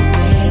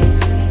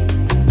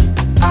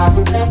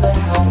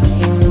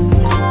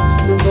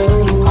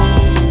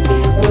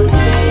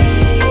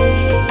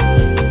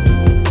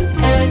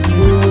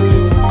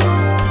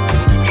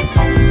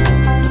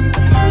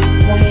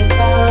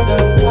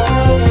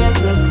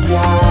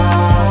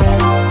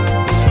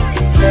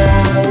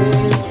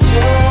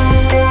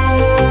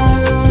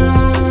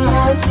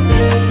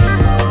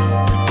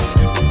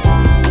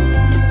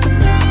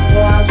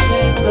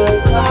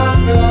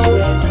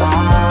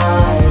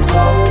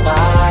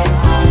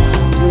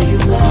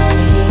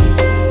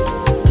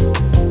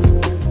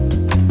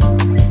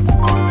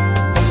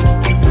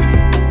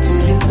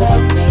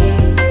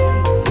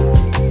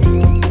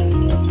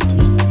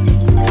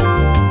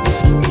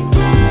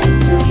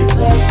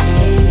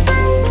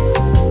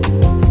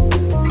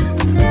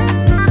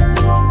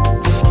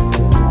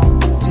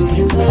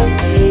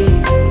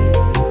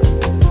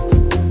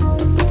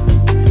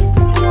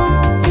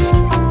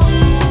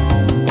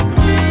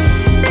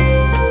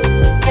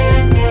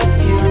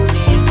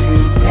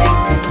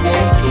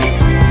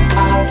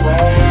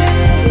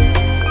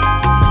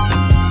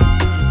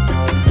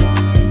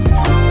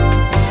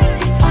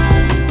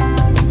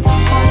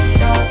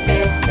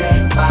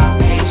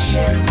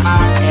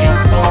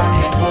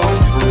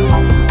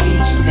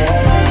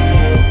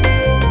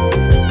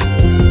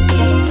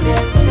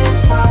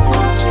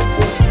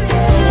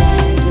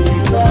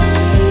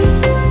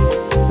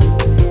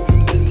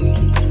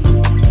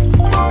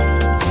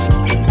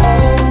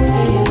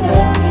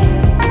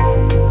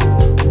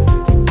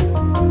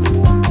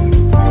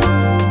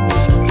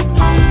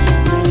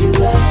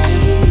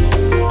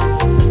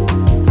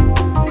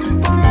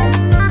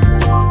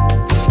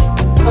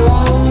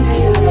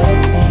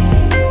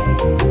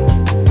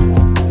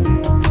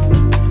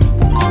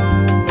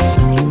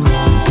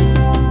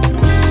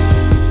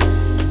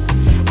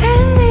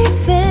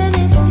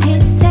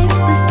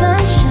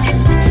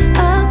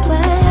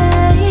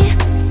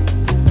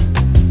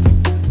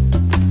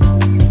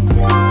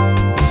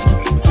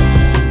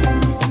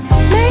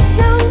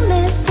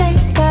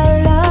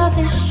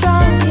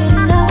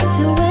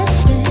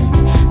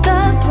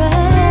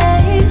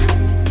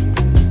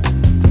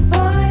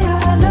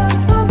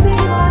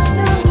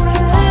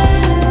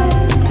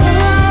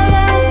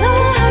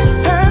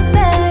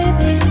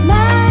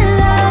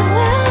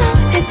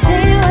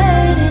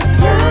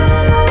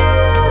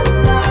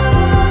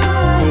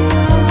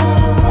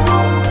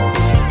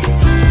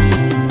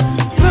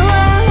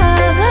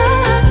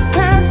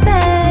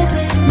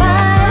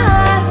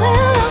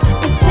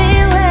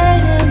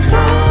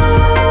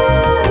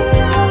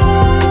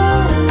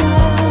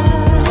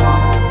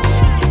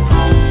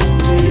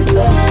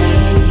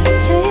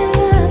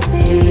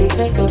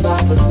think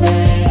about the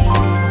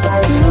things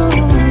I do.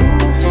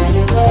 Do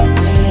you love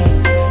me?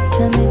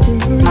 Tell me,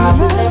 do you I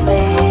love remember me?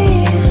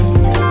 how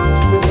we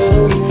used to do.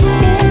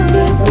 It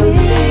was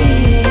me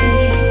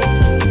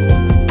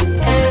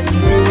and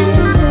you.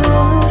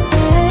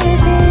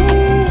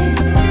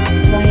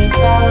 We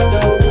found a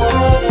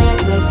world in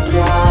the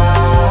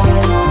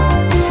sky.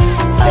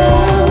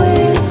 Now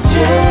it's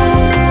just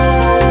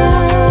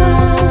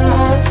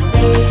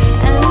me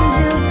And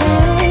you,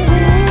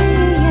 baby,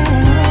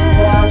 yeah.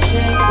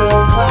 watching the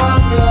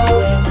clouds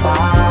going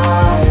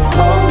by. Oh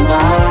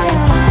my,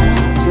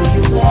 do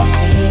you love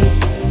me?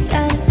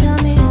 Gotta tell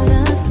me you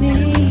love me.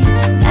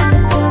 Gotta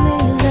tell me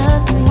you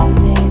love me,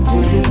 baby. Do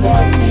you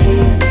love me?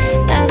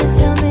 Gotta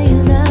tell me you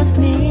love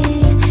me.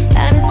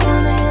 Gotta tell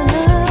me you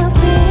love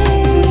me.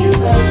 Do you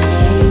love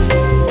me?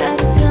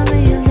 Gotta tell me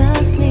you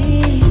love me.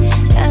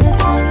 Gotta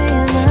tell me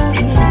you love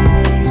me,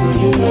 baby. Do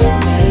you love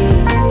me?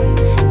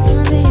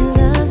 Tell me you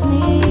love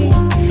me.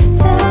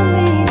 Tell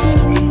me,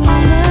 do you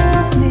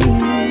love me?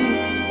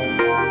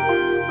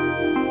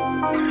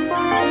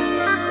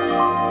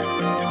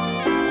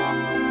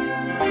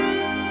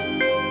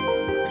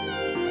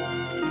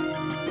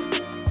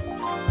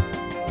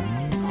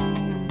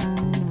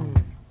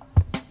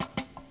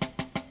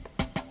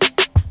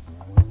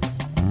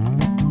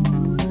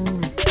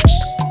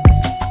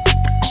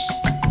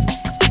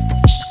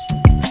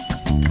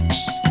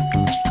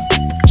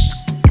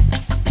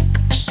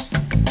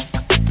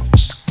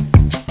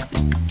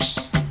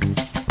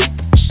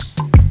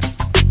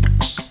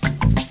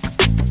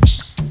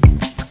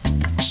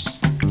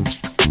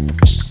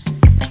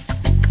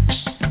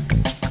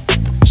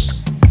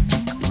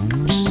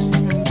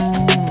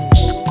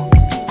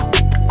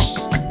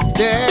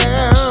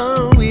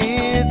 There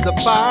is a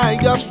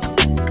fire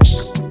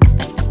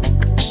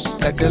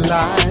that you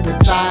light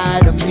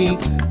inside of me,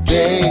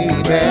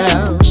 baby.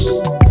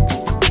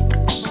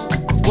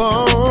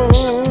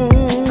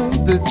 One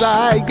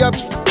desire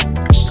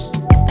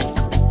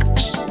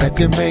that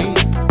you make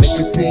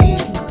it seem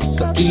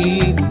so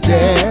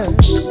easy.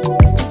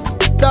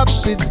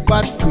 Love is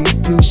what we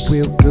do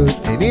real good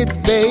in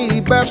it,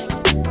 baby.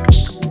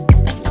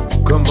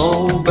 Come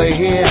over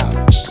here.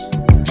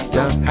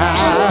 Don't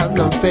have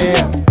no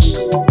fear.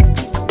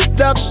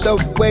 Love the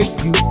way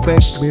you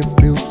make me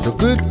feel so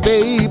good,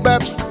 baby.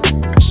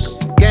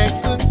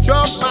 Can't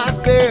control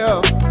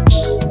myself.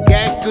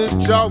 Can't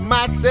control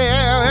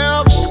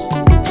myself.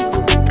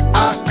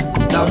 I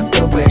love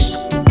the way.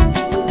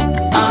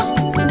 I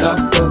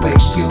love the way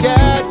you.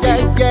 Yeah,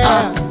 yeah, yeah. I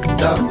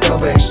love the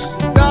way.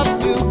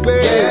 Love you,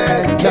 baby.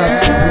 Yeah,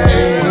 yeah.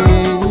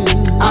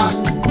 I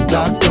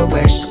love the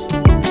way.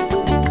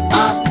 I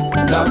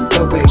love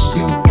the way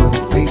you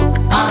move me.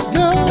 I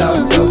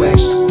love the way.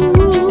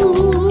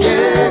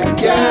 Yeah,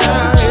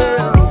 yeah,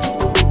 yeah.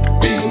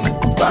 Be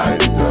by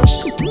the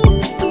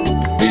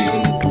be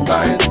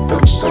by the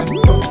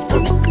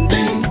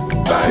be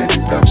by the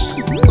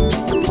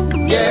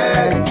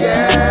yeah,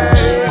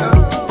 yeah.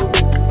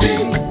 Be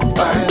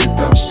by the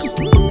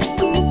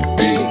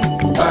be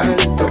by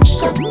the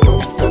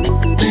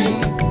be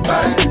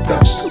by the.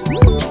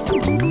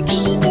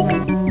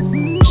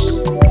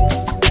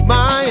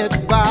 My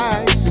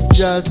advice is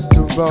just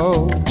to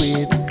roll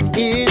with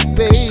it,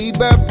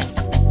 baby.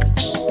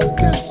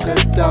 Let's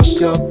set out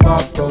your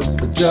purpose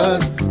for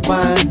just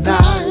one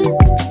night.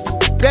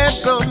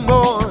 There's some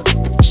more,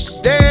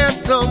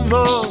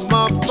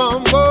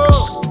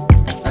 more.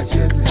 I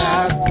shouldn't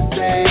have to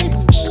say,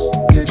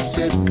 you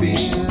should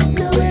feel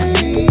your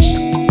way.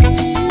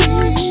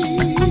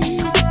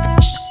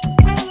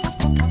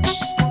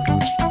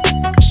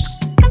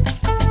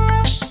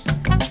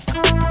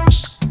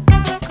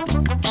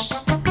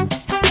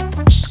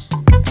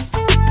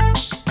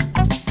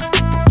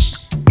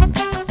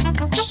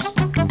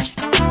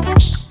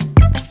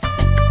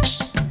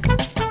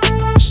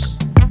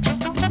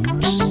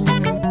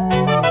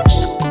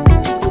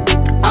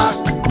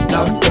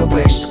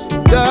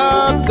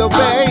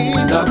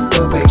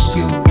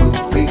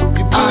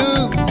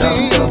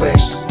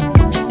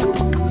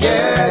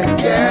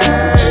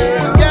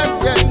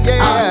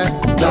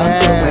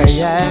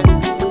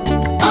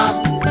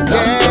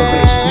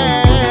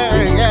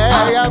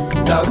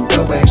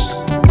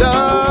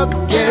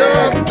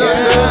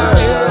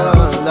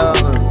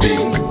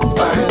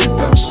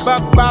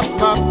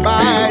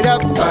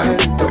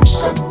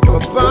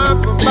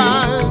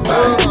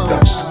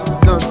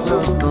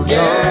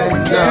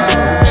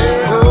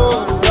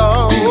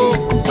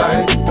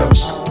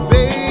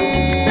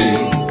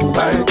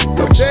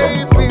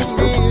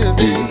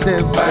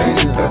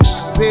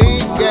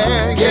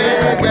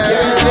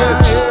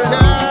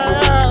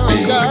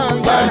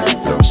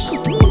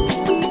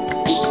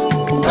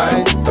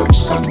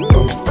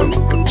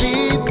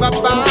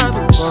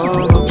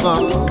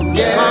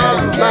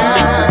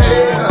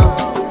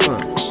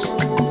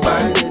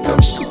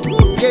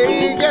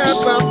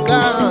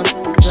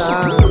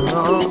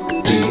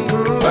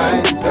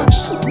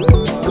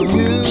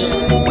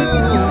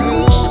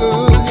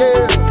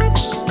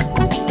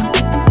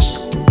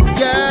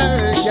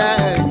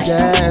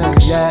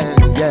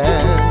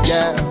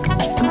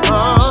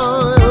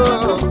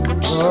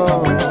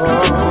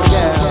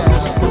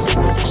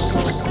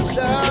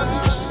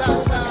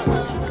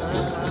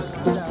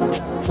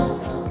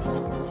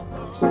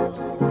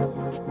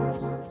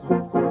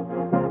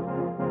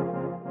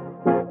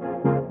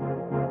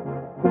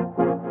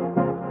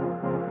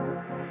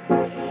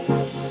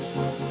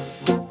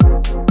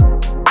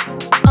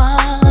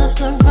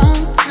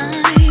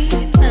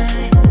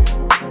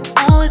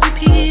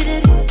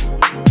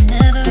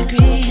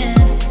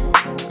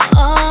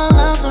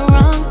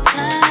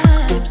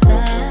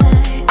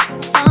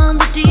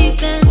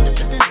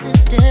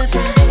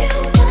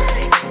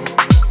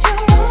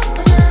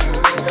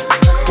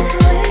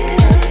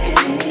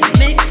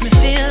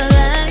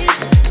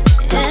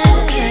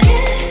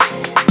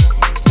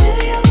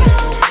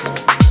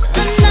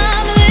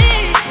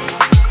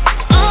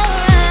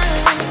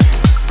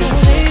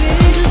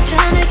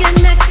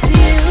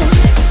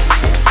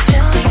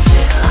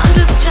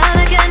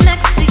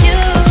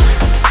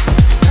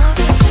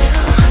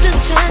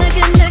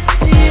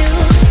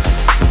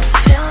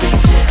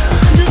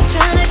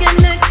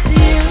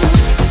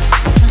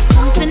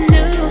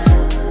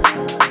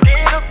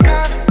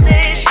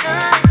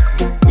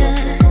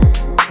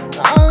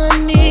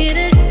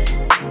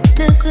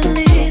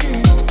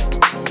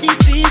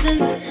 these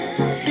reasons.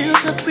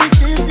 Built up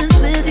resistance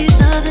with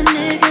these other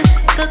niggas.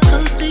 Got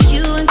close to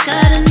you and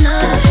got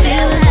another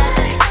feeling.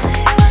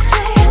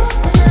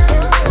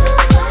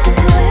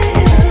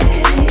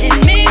 It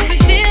makes me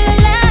feel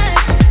alive.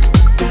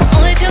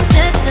 Only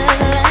compared to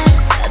the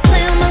last. I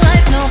play on my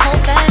life, no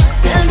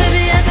holdbacks. Damn,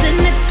 baby, I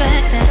didn't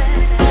expect that.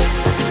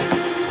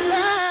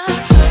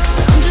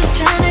 I'm just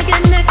trying to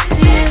get next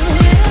to you.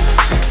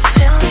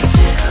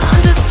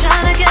 I'm just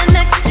trying to get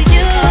next to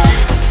you.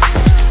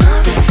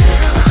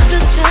 I'm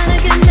just trying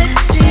to get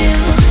next to you.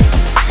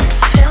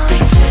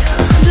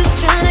 I'm just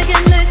trying to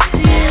get next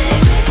to you.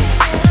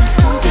 For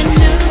something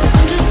new.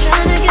 I'm just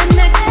trying to get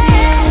next to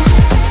you.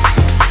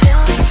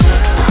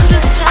 I'm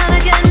just trying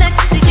to get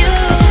next to you.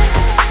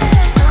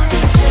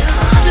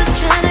 I'm just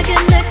trying to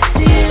get next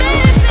to you.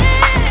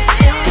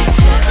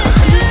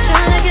 I'm just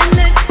trying to get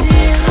next to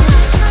you.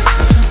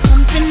 For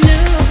something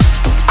new.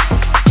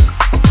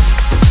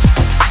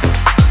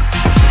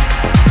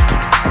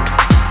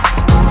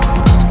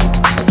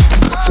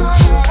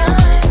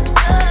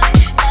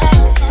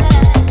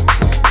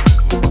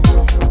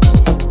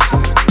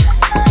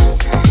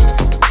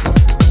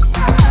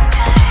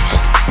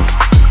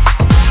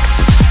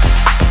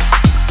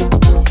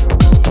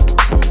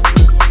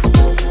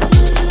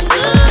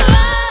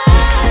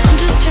 I'm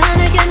just trying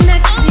to get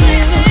next to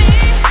you.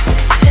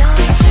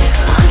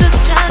 I'm just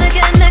trying to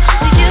get next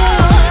to you.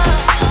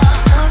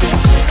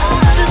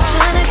 I'm just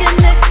trying to get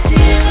next to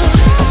you.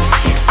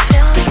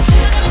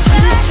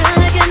 I'm just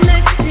trying to get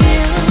next to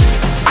you.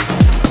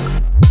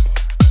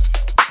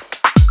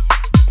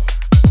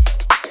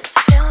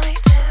 Feel me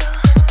too.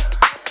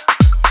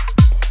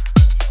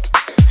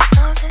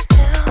 Something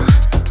new.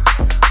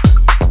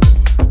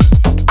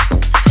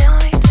 Feel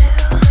me too.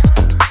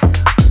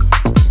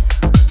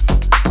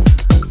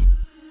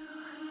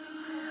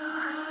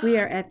 We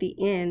are at the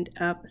end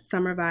of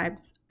Summer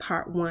Vibes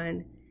Part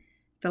 1.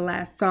 The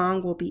last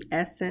song will be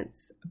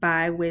Essence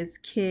by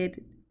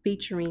WizKid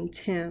featuring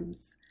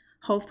Tim's.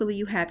 Hopefully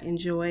you have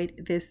enjoyed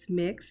this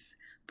mix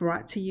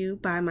brought to you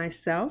by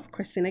myself,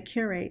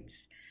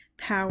 ChristinaCurates,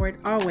 powered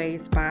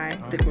always by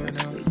the Groove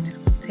Suite.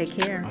 Take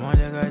care.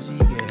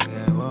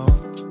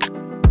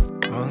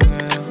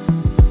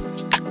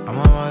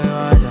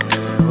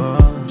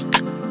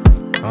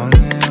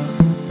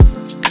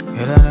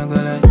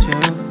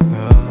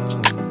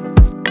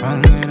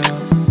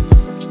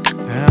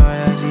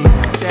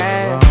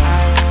 Said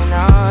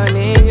I don't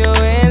need you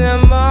in the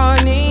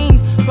morning,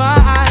 but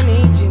I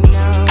need you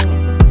now.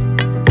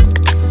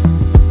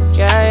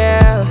 Yeah,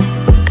 yeah.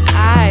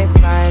 I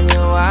find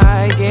you,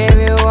 I give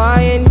you all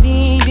you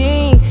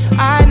needing.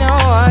 I know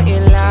what you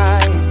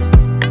like.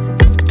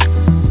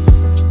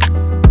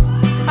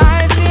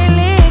 I feel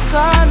it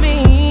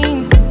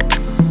coming.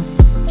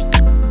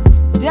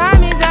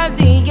 Time is of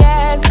the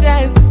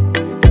essence.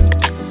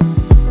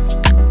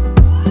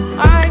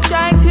 I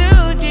try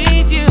to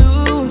teach you,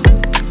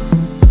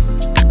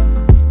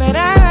 but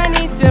I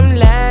need some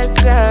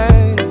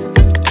lessons.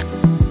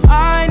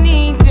 I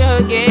need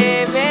to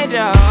give it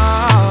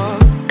all.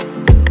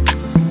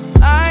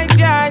 I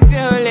try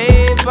to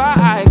live, but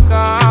I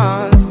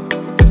can't.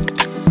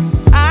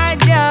 I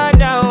don't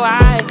know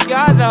why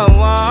you're the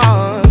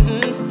one.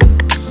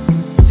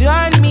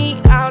 Turn me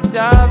out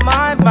of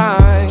my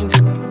mind.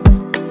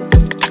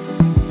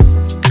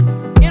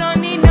 You don't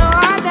need no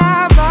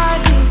other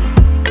body.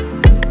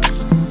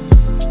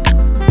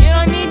 You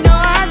don't need no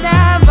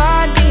other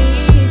body.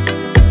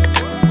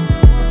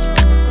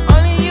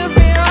 Only you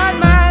feel on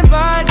my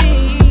body.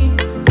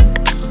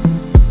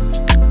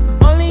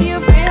 Only you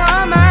feel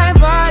on my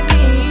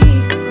body.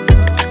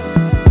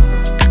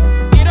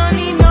 You don't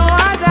need no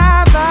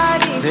other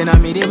body. Say now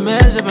me they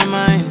mess up my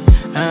mind,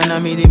 and now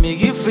me they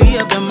make you free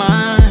up your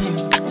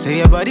mind. Say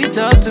your body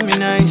talk to me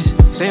nice.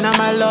 Say now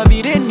my love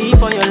you didn't need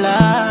for your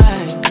life.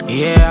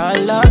 Yeah, our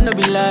love no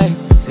be lie.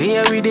 Say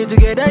yeah we did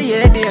together,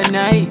 yeah, day and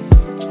night.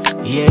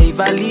 Yeah, if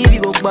I leave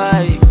you go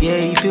by. Yeah,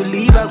 if you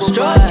leave I go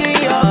stroking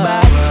by. Your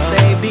body,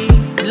 baby,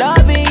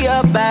 loving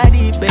your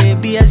body,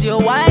 baby, as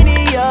you're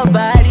whining your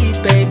body,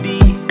 baby.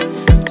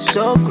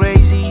 So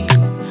crazy,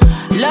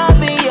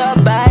 loving your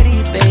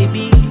body,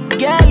 baby.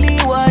 Girl,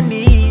 you want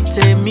need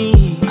to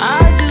me.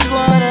 I just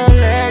wanna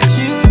let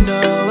you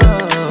know.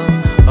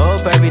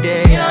 Hope every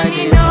day You don't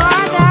need no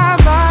other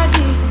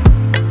body.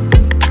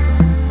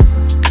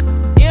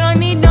 You don't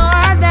need no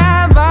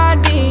other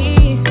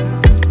body.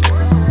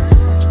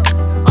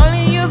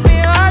 Only you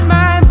feel on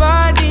my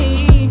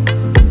body.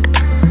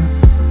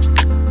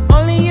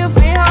 Only you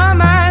feel on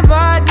my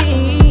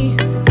body.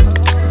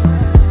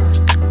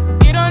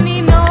 You don't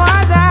need no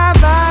other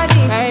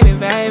body. Baby,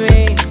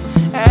 baby,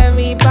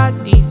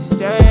 everybody's the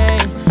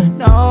same.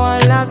 No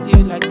one loves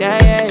you like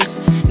this.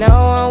 No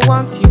one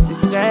wants you the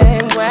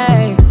same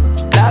way.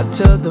 Love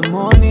till the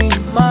morning.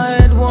 My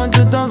head wants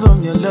to turn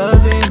from your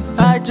loving.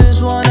 I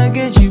just wanna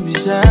get you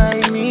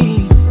beside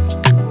me.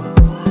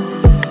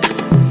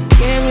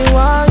 Give me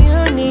all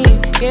you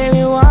need. Give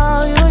me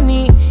all you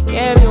need.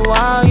 Give me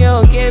all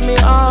you. Give me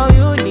all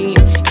you need.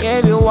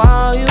 Give me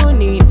all you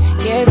need.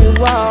 Give me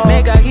all.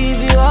 Make I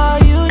give you all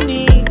you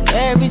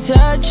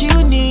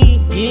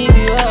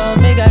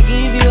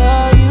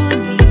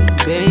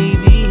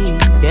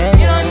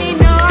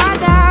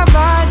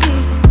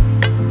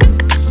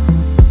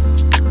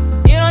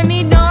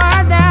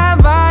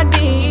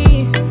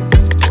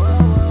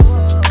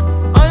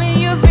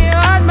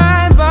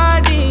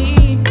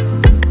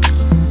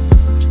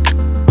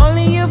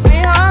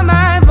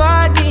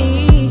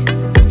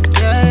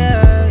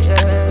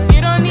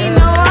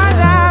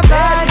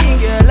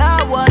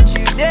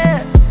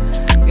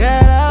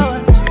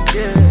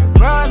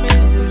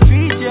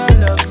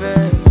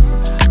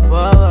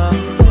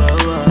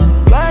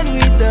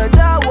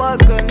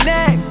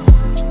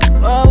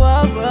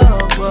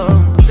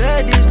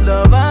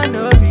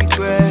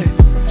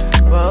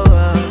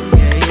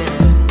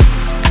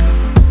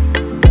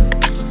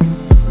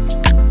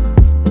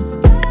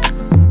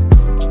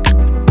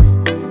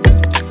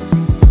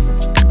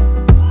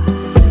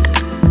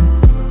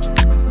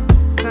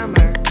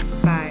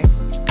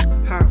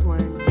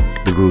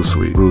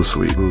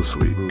sweet, real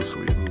sweet, real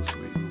sweet, real sweet.